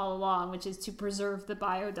doing all along, which is to preserve the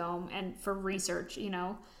biodome and for research, you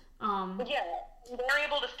know? Yeah, they're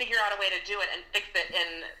able to figure out a way to do it and fix it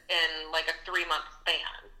in like, a 3-month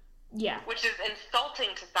span. Yeah. Which is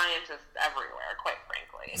insulting to scientists everywhere, quite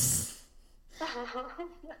frankly.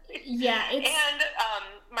 Yeah, it's... And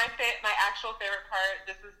my actual favorite part,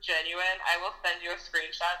 this is genuine, I will send you a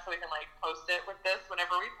screenshot so we can, like, post it with this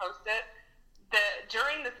whenever we post it.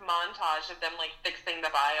 During this montage of them, like, fixing the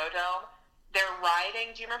biodome, they're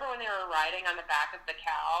riding. Do you remember when they were riding on the back of the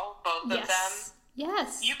cow, both of them?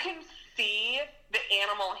 Yes. You can see the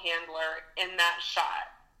animal handler in that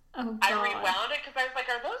shot. Oh, God. I rewound it because I was like,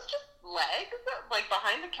 are those just legs, like,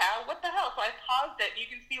 behind the cow? What the hell? So I paused it, and you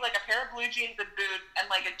can see, like, a pair of blue jeans and boots and,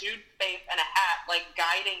 like, a dude's face and a hat, like,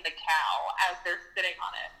 guiding the cow as they're sitting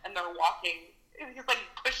on it. And they're walking. He's, like,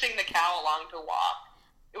 pushing the cow along to walk.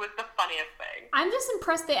 It was the funniest thing. I'm just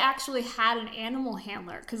impressed they actually had an animal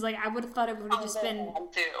handler, because, like, I would have thought it would have just been...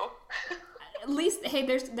 too. At least, hey,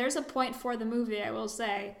 there's a point for the movie, I will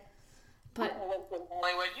say. But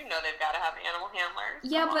Hollywood, you know they've got to have animal handlers.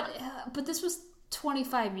 Yeah, but this was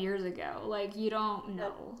 25 years ago. Like, you don't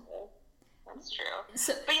know. That's true.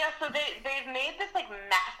 So they've made this, like,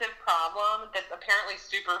 massive problem that's apparently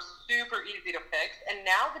super, super easy to fix, and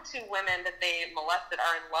now the two women that they molested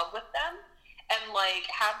are in love with them, and, like,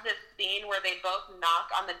 have this scene where they both knock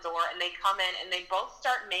on the door, and they come in, and they both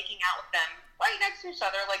start making out with them right next to each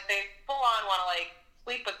other. Like, they full-on want to, like,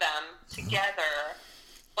 sleep with them together.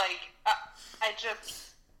 Like, I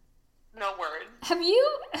just... No words. Have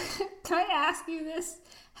you... Can I ask you this?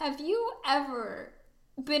 Have you ever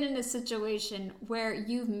been in a situation where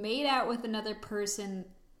you've made out with another person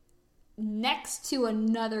next to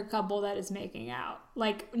another couple that is making out?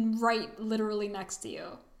 Like, right, literally next to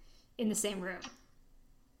you. In the same room?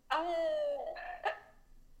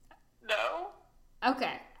 No.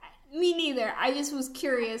 Okay. Me neither. I just was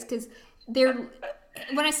curious, because they're...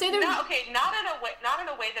 When I say they're... not in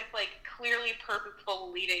a way that's, like, clearly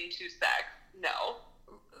purposeful leading to sex. No.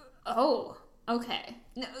 Oh, okay.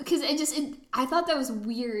 Because I thought that was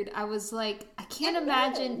weird. I was like, I can't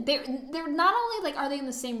imagine. They're not only, like, are they in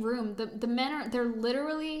the same room, the men they're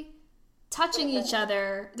literally touching each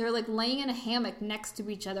other. They're, like, laying in a hammock next to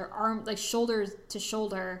each other, like, shoulders to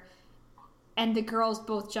shoulder, and the girls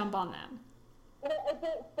both jump on them. I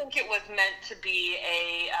don't think it was meant to be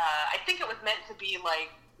I think it was meant to be, like,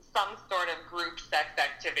 some sort of group sex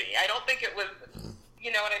activity. I don't think it was,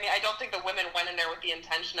 you know what I mean? I don't think the women went in there with the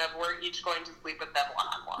intention of, we're each going to sleep with them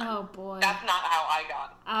one-on-one. Oh, boy. That's not how I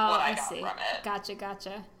got what I got see. From it.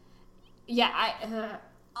 Gotcha. Yeah,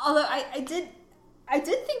 although I did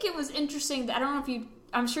think it was interesting that, I don't know if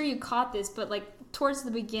I'm sure you caught this, but, like, towards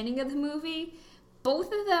the beginning of the movie,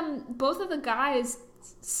 both of the guys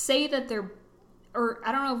say that they're, or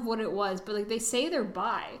I don't know what it was, but, like, they say they're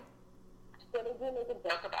bi. They do make a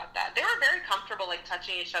joke about that. They were very comfortable, like,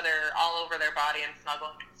 touching each other all over their body and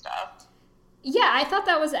snuggling and stuff. Yeah, I thought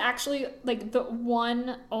that was actually, like, the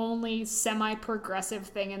one only semi-progressive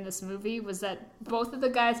thing in this movie was that both of the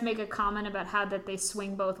guys make a comment about how that they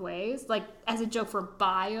swing both ways, like, as a joke for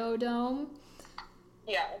Biodome.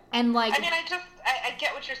 Yeah. And, like... I mean, I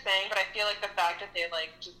get what you're saying, but I feel like the fact that they, like,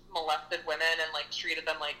 just molested women and, like, treated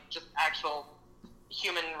them like just actual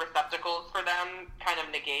human receptacles for them kind of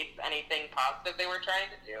negates anything positive they were trying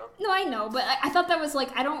to do. No, I know, but I thought that was,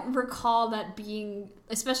 like, I don't recall that being,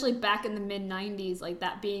 especially back in the mid-90s, like,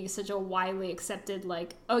 that being such a widely accepted,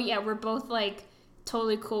 like, oh, yeah, we're both, like,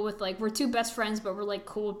 totally cool with, like, we're two best friends, but we're, like,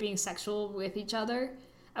 cool with being sexual with each other.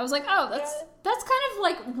 I was like, oh, that's kind of,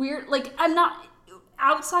 like, weird, like, I'm not...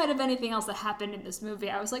 Outside of anything else that happened in this movie,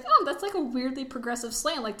 I was like, oh, that's like a weirdly progressive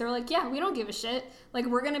slant. Like, they're like, yeah, we don't give a shit. Like,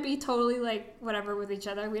 we're gonna be totally, like, whatever with each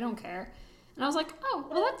other. We don't care. And I was like, oh,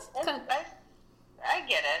 well, that's kind of... I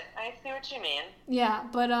get it. I see what you mean. Yeah,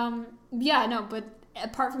 but, yeah, no, but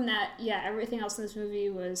apart from that, yeah, everything else in this movie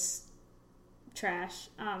was trash.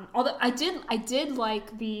 Although I did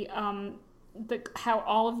like the how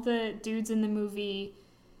all of the dudes in the movie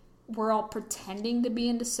were all pretending to be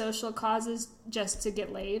into social causes just to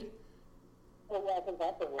get laid. Well, yeah, I think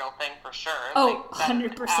that's a real thing for sure. Oh, like,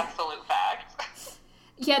 100%. Absolute fact.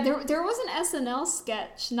 Yeah, there was an SNL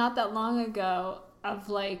sketch not that long ago of,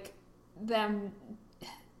 like, them,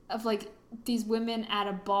 of, like, these women at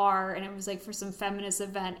a bar, and it was, like, for some feminist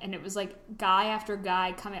event, and it was, like, guy after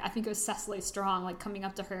guy coming, I think it was Cecily Strong, like, coming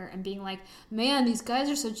up to her and being like, man, these guys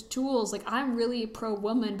are such tools, like, I'm really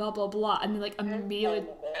pro-woman, blah, blah, blah, and then, like, immediately...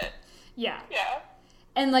 Yeah. Yeah.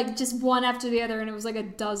 And, like, just one after the other, and it was, like, a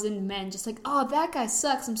dozen men just like, oh, that guy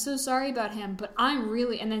sucks, I'm so sorry about him, but I'm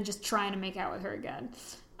really... And then just trying to make out with her again.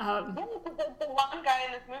 Yeah, the one guy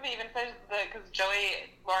in this movie even says that, because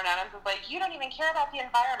Lauren Adams was like, you don't even care about the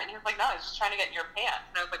environment. He was like, no, I was just trying to get in your pants.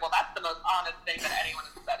 And I was like, well, that's the most honest thing that anyone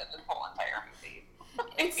has said in this whole entire movie.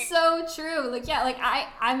 It's so true. Like, yeah, like,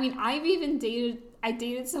 I mean, I've even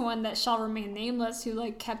dated someone that shall remain nameless who,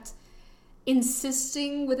 like, kept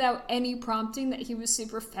insisting without any prompting that he was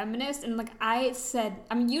super feminist, and, like, I said,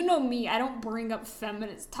 I mean, you know me, I don't bring up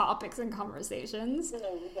feminist topics in conversations. No,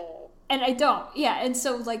 you don't. And I don't, yeah, and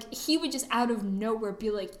so, like, he would just out of nowhere be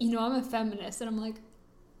like, you know, I'm a feminist, and I'm like,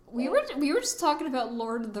 we were just talking about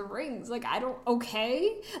Lord of the Rings, like, I don't,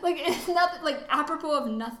 okay? Like, it's not, like, apropos of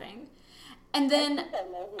nothing. And then, I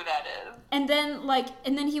don't know who that is. And then, like,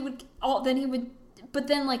 but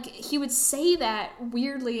then, like, he would say that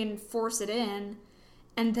weirdly and force it in,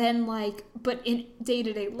 and then, like, but in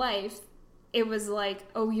day-to-day life, it was like,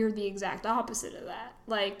 oh, you're the exact opposite of that.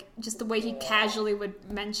 Like, just the way he casually would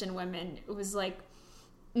mention women, it was like,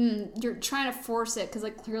 you're trying to force it, because,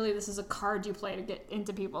 like, clearly this is a card you play to get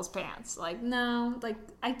into people's pants. Like, no, like,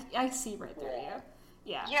 I see right through you.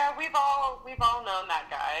 Yeah. Yeah, we've all known that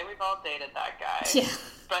guy. We've all dated that guy. Yeah.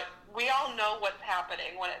 But we all know what's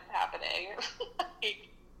happening when it's happening. Like,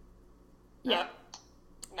 yeah.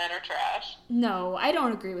 Men are trash. No, I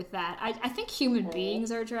don't agree with that. I think human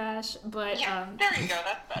beings are trash, but yeah, there you go.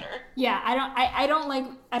 That's better. Yeah, I don't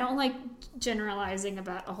like generalizing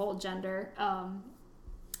about a whole gender. I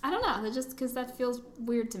don't know. That just because that feels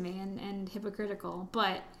weird to me and hypocritical.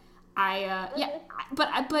 But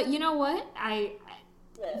but you know what?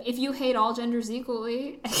 If you hate all genders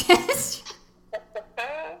equally, I guess.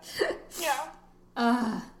 Yeah.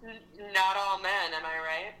 Not all men, am I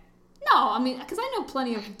right? No, I mean, because I know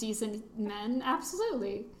plenty of decent men,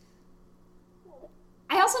 absolutely.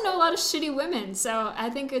 I also know a lot of shitty women, so I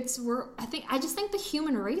think I just think the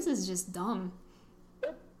human race is just dumb.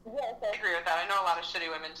 Yes, I agree with that. I know a lot of shitty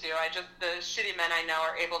women too. The shitty men I know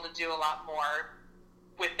are able to do a lot more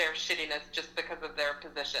with their shittiness just because of their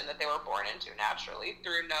position that they were born into naturally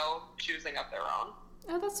through no choosing of their own.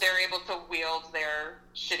 Oh, they're able to wield their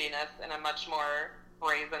shittiness in a much more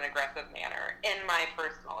brazen, aggressive manner, in my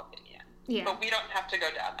personal opinion. Yeah. But we don't have to go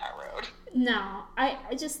down that road. No,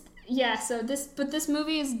 I just, yeah, this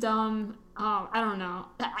movie is dumb. I don't know.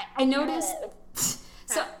 I noticed,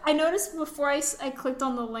 so I noticed before I clicked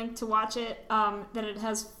on the link to watch it, that it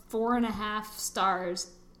has 4.5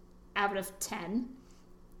 stars out of 10.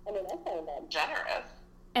 I mean, that's kind of generous.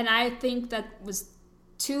 And I think that was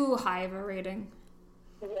too high of a rating.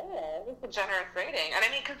 Yeah, it's a generous rating. And I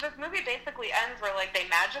mean, because this movie basically ends where, like, they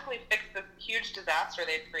magically fix this huge disaster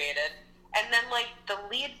they've created, and then, like, the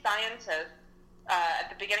lead scientist at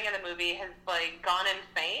the beginning of the movie has, like, gone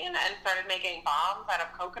insane and started making bombs out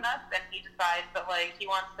of coconuts, and he decides that, like, he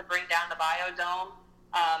wants to bring down the biodome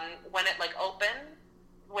when it, like,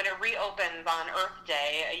 reopens on Earth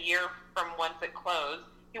Day, a year from once it closed.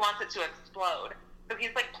 He wants it to explode. So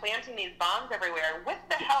he's like planting these bombs everywhere with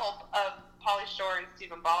the help of Pauly Shore and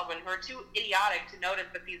Stephen Baldwin, who are too idiotic to notice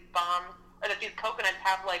that these bombs or that these coconuts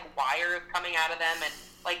have like wires coming out of them, and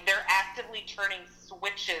like they're actively turning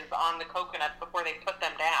switches on the coconuts before they put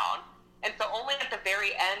them down. And so only at the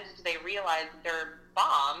very end do they realize they're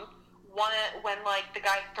bombs. When like the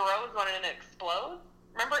guy throws one and it explodes.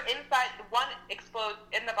 Remember, inside one explodes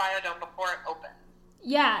in the biodome before it opens.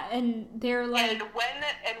 Yeah, and they're like, and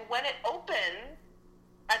when it opens,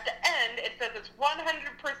 at the end it says it's 100%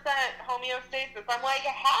 homeostasis. I'm like,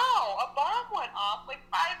 how? A bomb went off like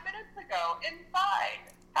 5 minutes ago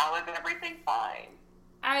inside. How is everything fine?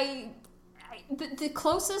 The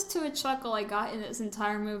closest to a chuckle I got in this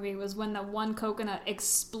entire movie was when the one coconut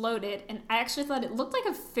exploded, and I actually thought it looked like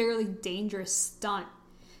a fairly dangerous stunt.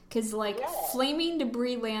 Because, like, flaming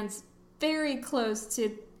debris lands very close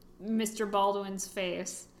to Mr. Baldwin's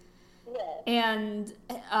face. Yeah. And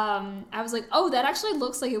I was like, oh, that actually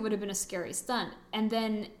looks like it would have been a scary stunt. And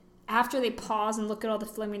then after they pause and look at all the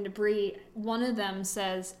flaming debris, one of them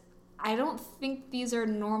says, I don't think these are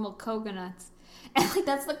normal coconuts. And, like,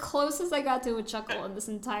 that's the closest I got to a chuckle in this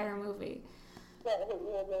entire movie. That hit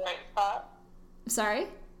you in the right spot? Sorry?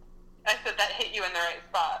 I said that hit you in the right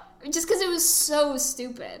spot. Just because it was so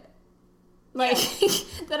stupid. Like,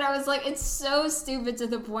 that I was like, it's so stupid to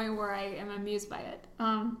the point where I am amused by it.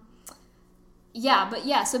 But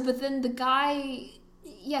then the guy,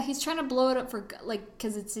 he's trying to blow it up for, like,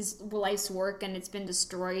 because it's his life's work and it's been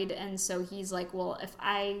destroyed. And so he's like, well, if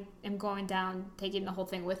I am going down, taking the whole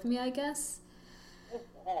thing with me, I guess.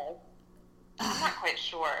 I'm not quite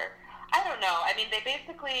sure. I don't know. I mean, it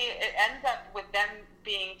ends up with them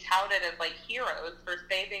being touted as, like, heroes for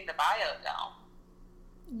saving the biodome.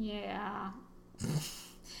 Yeah.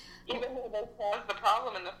 Even though they caused the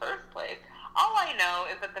problem in the first place. All I know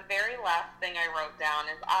is that the very last thing I wrote down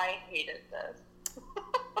is I hated this.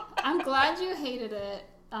 I'm glad you hated it.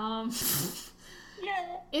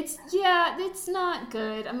 Yeah. It's not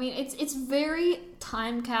good. I mean, it's very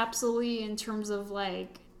time capsule-y in terms of,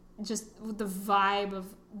 like, just the vibe of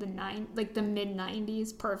the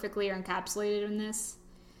mid-90s perfectly are encapsulated in this.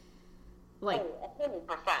 Like, 100%,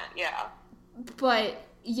 yeah. But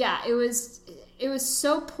yeah, it was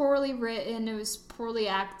so poorly written, it was poorly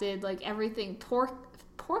acted, like everything. Poor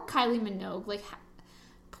Kylie Minogue, like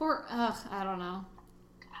I don't know.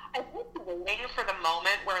 I think waiting for the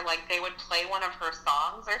moment where like they would play one of her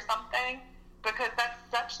songs or something, because that's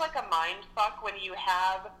such like a mind fuck when you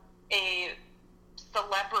have a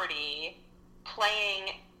celebrity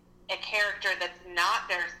playing a character that's not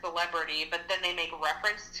their celebrity, but then they make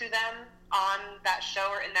reference to them on that show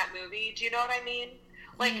or in that movie. Do you know what I mean?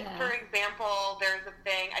 Like, for example, there's a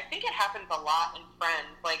thing, I think it happens a lot in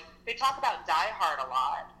Friends. Like, they talk about Die Hard a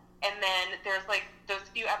lot. And then there's, like, those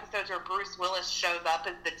few episodes where Bruce Willis shows up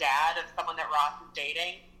as the dad of someone that Ross is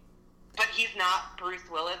dating. But he's not Bruce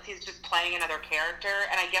Willis. He's just playing another character.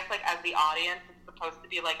 And I guess, like, as the audience, it's supposed to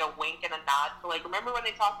be, like, a wink and a nod. So, like, remember when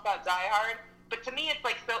they talked about Die Hard? But to me, it's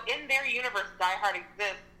like, so in their universe, Die Hard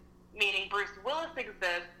exists, meaning Bruce Willis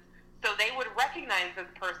exists. So they would recognize this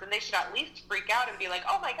person. They should at least freak out and be like,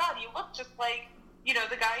 oh my God, you look just like, you know,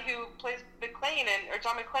 the guy who plays John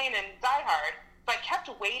McClane in Die Hard. So I kept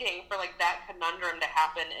waiting for like that conundrum to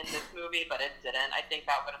happen in this movie, but it didn't. I think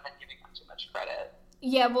that would have been giving them too much credit.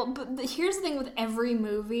 Yeah, well, but here's the thing with every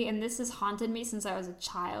movie, and this has haunted me since I was a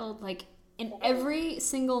child. Like, in every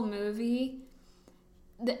single movie,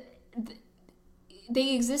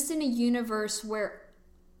 they exist in a universe where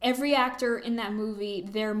every actor in that movie,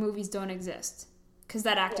 their movies don't exist because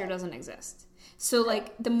that actor doesn't exist. So,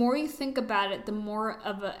 like, the more you think about it, the more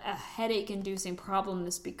of a headache-inducing problem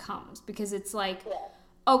this becomes. Because it's like,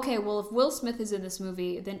 okay, well, if Will Smith is in this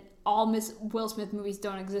movie, then all Will Smith movies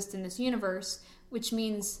don't exist in this universe, which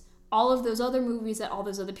means all of those other movies that all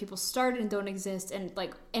those other people started and don't exist. And,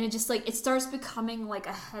 like, and it just, like, it starts becoming, like,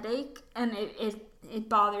 a headache, and it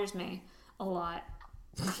bothers me a lot.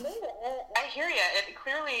 I hear you. It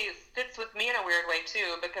clearly fits with me in a weird way,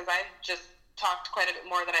 too, because I've just talked quite a bit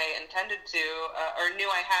more than I intended to, or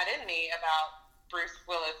knew I had in me about Bruce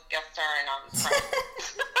Willis guest starring on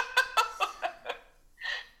Friends.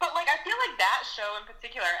 But, like, I feel like that show in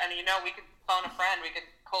particular, and, you know, we could phone a friend, we could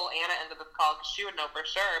pull Anna into this call because she would know for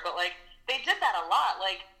sure, but, like, they did that a lot.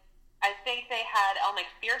 Like, I think they had Elle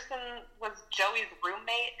Macpherson was Joey's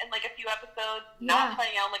roommate in, like, a few episodes, not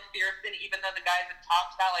playing Elle Macpherson, even though the guys had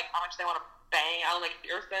talked about, like, how much they want to bang Elle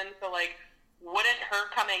Macpherson. So, like, wouldn't her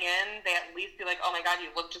coming in, they at least be like, oh, my God, you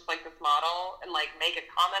look just like this model, and, like, make a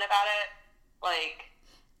comment about it? Like,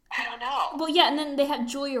 I don't know. Well, yeah, and then they had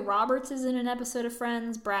Julia Roberts is in an episode of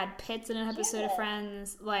Friends. Brad Pitt's in an episode of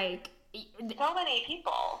Friends. Like, so many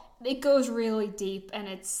people. It goes really deep, and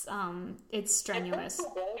it's strenuous.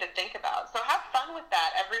 It's to think about. So have fun with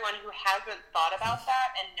that. Everyone who hasn't thought about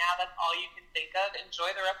that, and now that's all you can think of. Enjoy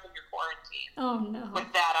the rest of your quarantine. Oh no!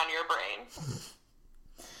 With that on your brain.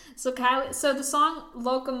 So Kylie, so the song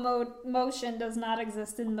 "Locomotion" does not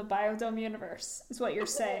exist in the Biodome universe, is what you're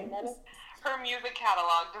saying. Her music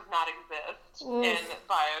catalog does not exist in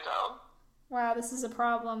Biodome. Wow, this is a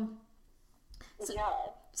problem. So, yeah.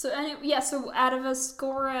 So out of a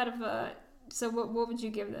score, so what would you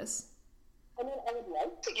give this? I mean, I would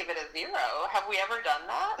like to give it a 0. Have we ever done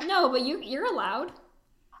that? No, but you're allowed.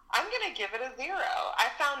 I'm gonna give it a 0. I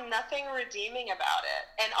found nothing redeeming about it,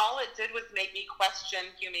 and all it did was make me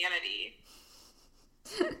question humanity.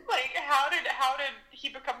 Like, how did he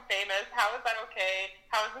become famous? How is that okay?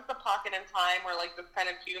 How is this a pocket in time where, like, this kind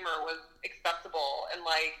of humor was acceptable? And,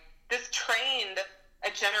 like, this trained a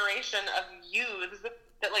generation of youths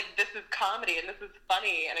that, like, this is comedy and this is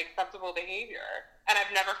funny and acceptable behavior. And I've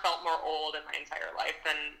never felt more old in my entire life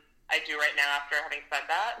than I do right now after having said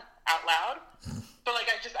that out loud. So, like,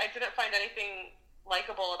 I didn't find anything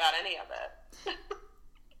likable about any of it.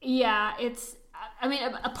 Yeah, I mean,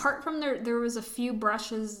 apart from there was a few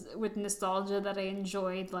brushes with nostalgia that I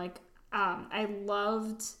enjoyed. Like, I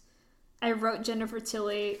wrote Jennifer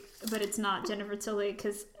Tilly, but it's not Jennifer Tilly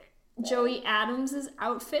because Joey Adams'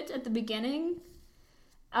 outfit at the beginning,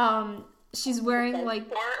 she's wearing like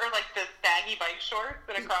the saggy bike shorts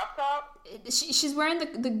and a crop top. She's wearing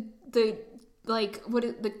the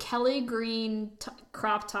Kelly green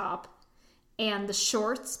crop top. And the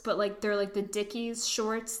shorts, but like they're like the Dickies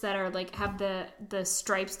shorts that are like have the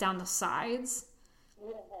stripes down the sides.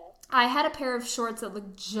 Mm-hmm. I had a pair of shorts that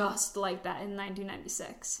looked just like that in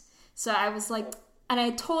 1996. So I was like, and I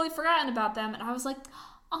had totally forgotten about them, and I was like,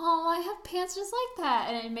 oh, I have pants just like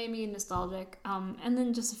that, and it made me nostalgic. And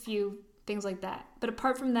then just a few things like that. But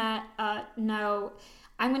apart from that, no,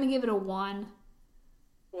 I'm gonna give it a 1.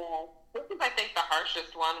 Yeah, this is I think the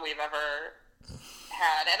harshest one we've ever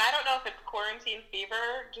had, and I don't know if it's quarantine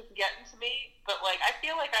fever just getting to me, but like I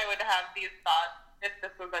feel like I would have these thoughts if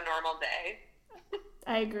this was a normal day.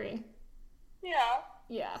 I agree.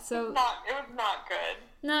 Yeah, so it was not good.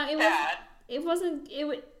 No, it wasn't.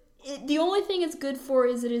 The only thing it's good for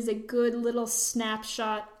is it is a good little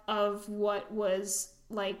snapshot of what was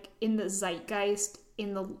like in the zeitgeist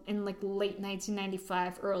in like late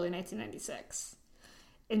 1995, early 1996,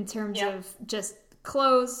 in terms of just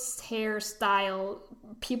clothes, hairstyle,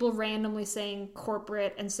 people randomly saying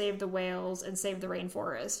corporate and save the whales and save the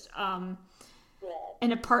rainforest.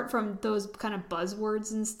 And apart from those kind of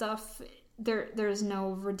buzzwords and stuff, there's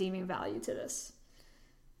no redeeming value to this.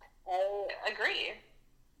 I agree.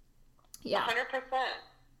 Yeah. 100%.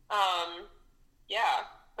 Yeah.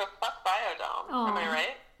 So fuck Biodome. Am I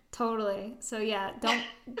right? Totally. So yeah,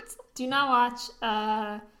 do not watch.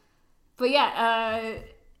 But yeah,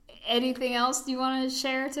 anything else you want to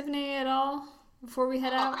share, Tiffany, at all before we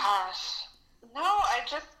head out? Oh, gosh. No, I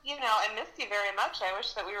just, I miss you very much. I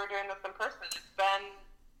wish that we were doing this in person. It's been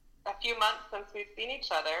a few months since we've seen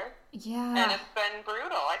each other. Yeah. And it's been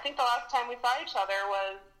brutal. I think the last time we saw each other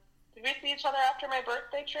did we see each other after my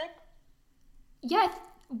birthday trip? Yeah,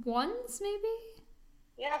 once maybe?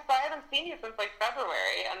 Yeah, so I haven't seen you since like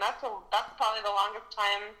February, and that's probably the longest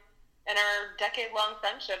time in our decade-long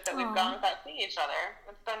friendship that we've gone without seeing each other.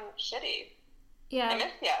 It's been shitty. Yeah. I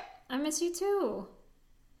miss you. I miss you too.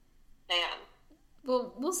 Man.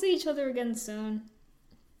 Well, we'll see each other again soon.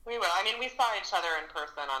 We will. I mean, we saw each other in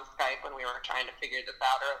person on Skype when we were trying to figure this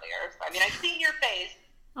out earlier. So, I mean, I've seen your face,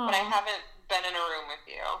 but I haven't been in a room with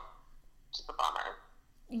you. Which is a bummer.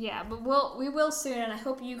 Yeah, but we will soon, and I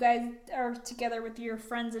hope you guys are together with your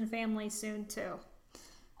friends and family soon too.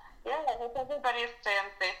 Yeah, I hope everybody is staying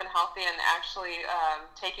safe and healthy and actually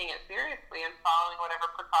taking it seriously and following whatever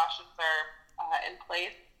precautions are in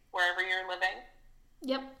place wherever you're living.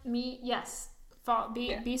 Yep, yes.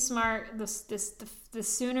 Be smart. The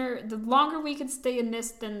sooner, the longer we can stay in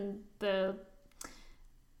this, then the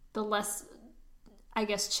less, I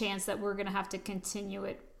guess, chance that we're gonna have to continue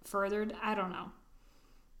it further. I don't know.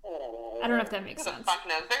 I don't know if that makes sense. Fuck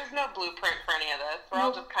knows. There's no blueprint for any of this. We're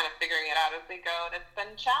all just kind of figuring it out as we go, and it's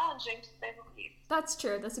been challenging to say the least. That's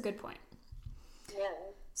true. That's a good point. Yeah.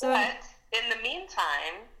 But in the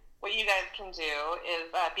meantime, what you guys can do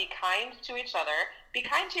is be kind to each other. Be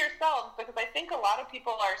kind to yourselves, because I think a lot of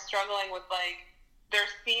people are struggling with, like, they're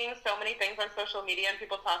seeing so many things on social media and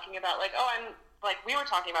people talking about, like, oh, I'm, like we were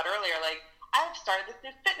talking about earlier, like, I've started this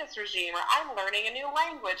new fitness regime, or I'm learning a new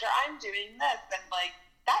language, or I'm doing this, and, like,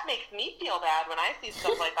 that makes me feel bad when I see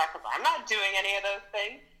stuff like that because I'm not doing any of those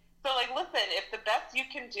things. So, like, listen, if the best you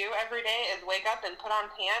can do every day is wake up and put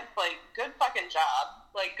on pants, like, good fucking job.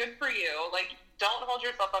 Like, good for you. Like, don't hold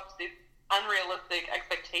yourself up to these unrealistic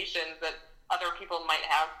expectations that other people might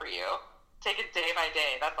have for you. Take it day by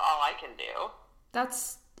day. That's all I can do.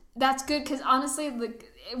 That's good, because honestly,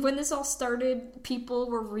 like, when this all started,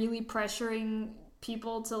 people were really pressuring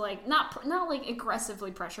people to, like, not like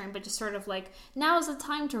aggressively pressuring, but just sort of like, now is the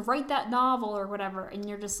time to write that novel or whatever, and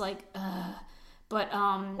you're just like, ugh. But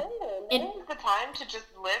it's the time to just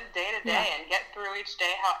live day to day and get through each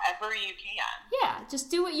day however you can. Yeah,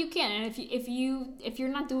 just do what you can, and if you're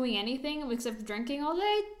not doing anything except drinking all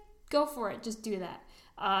day, go for it. Just do that.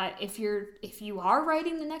 If you are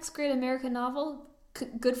writing the next great American novel,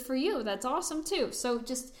 good for you. That's awesome too. So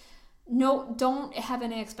just don't have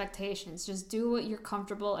any expectations. Just do what you're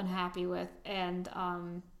comfortable and happy with, and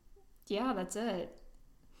that's it.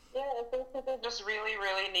 Yeah, I think people just really,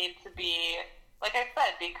 really need to be, like I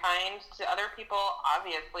said, be kind to other people,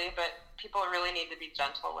 obviously, but people really need to be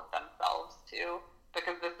gentle with themselves, too,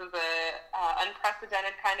 because this is a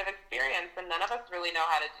unprecedented kind of experience, and none of us really know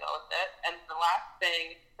how to deal with it, and the last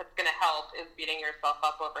thing that's going to help is beating yourself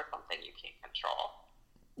up over something you can't control.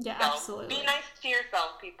 Yeah, so, absolutely. Be nice to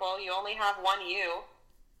yourself, people. You only have one you.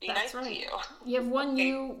 Be nice to you. You have one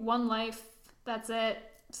you, one life. That's it.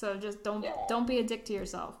 So just don't be a dick to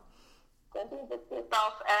yourself. Don't be a dick to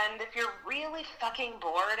yourself. And if you're really fucking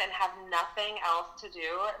bored and have nothing else to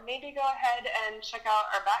do, maybe go ahead and check out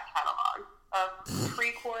our back catalog of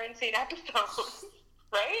pre-quarantine episodes.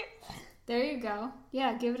 Right? There you go.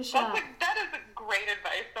 Yeah, give it a shot. That is great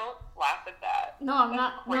advice. Don't laugh at that. No, I'm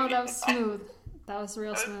not. No, that was smooth. That was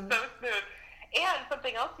real smooth. So smooth. And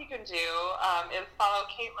something else you can do is follow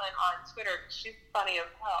Caitlin on Twitter. She's funny as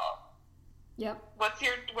hell. Yep. What's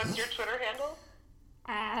your Twitter handle?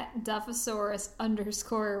 At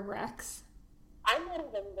Duffosaurus_Rex. I'm not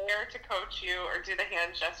even there to coach you or do the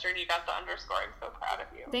hand gesture, and you got the underscore. I'm so proud of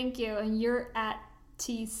you. Thank you. And you're at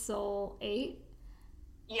TSoul8.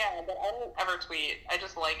 Yeah, but I don't ever tweet. I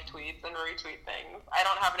just like tweets and retweet things. I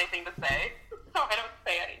don't have anything to say, so I don't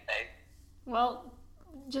say anything. Well,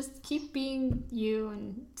 just keep being you,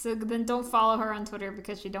 and so then don't follow her on Twitter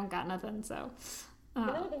because you don't got nothing, so... You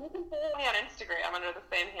can follow me on Instagram under the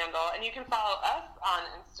same handle, and you can follow us on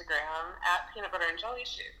Instagram at Peanut Butter and Jelly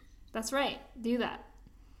Shoes. That's right. Do that.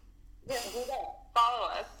 Yeah, do that. Follow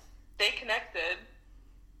us. Stay connected.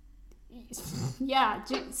 Yeah,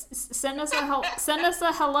 send us a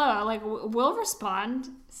hello. Like, we'll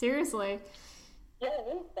respond. Seriously. Yeah,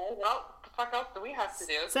 we'll respond. Well, what the fuck else do we have to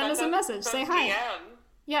do? Send us a message. Say hi. DMs.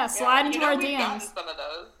 Yeah, slide into our DMs. We've gotten some of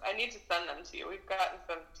those. I need to send them to you. We've gotten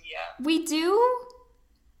some DMs. We do?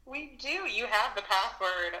 We do. You have the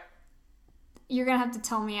password. You're going to have to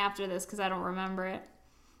tell me after this because I don't remember it.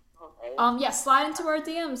 Okay. Yeah, slide into our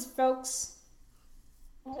DMs, folks.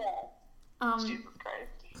 Yeah. Jesus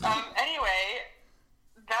Christ. Anyway,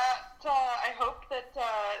 I hope that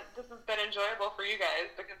this has been enjoyable for you guys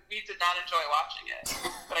because we did not enjoy watching it.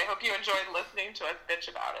 But I hope you enjoyed listening to us bitch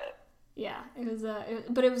about it. Yeah, it was.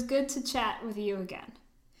 But it was good to chat with you again.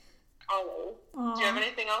 Always. Do you have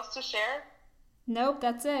anything else to share? Nope,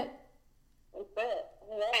 that's it. That's it.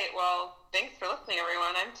 All right. Well, thanks for listening,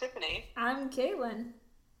 everyone. I'm Tiffany. I'm Caitlin.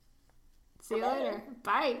 See you later.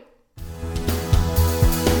 Bye.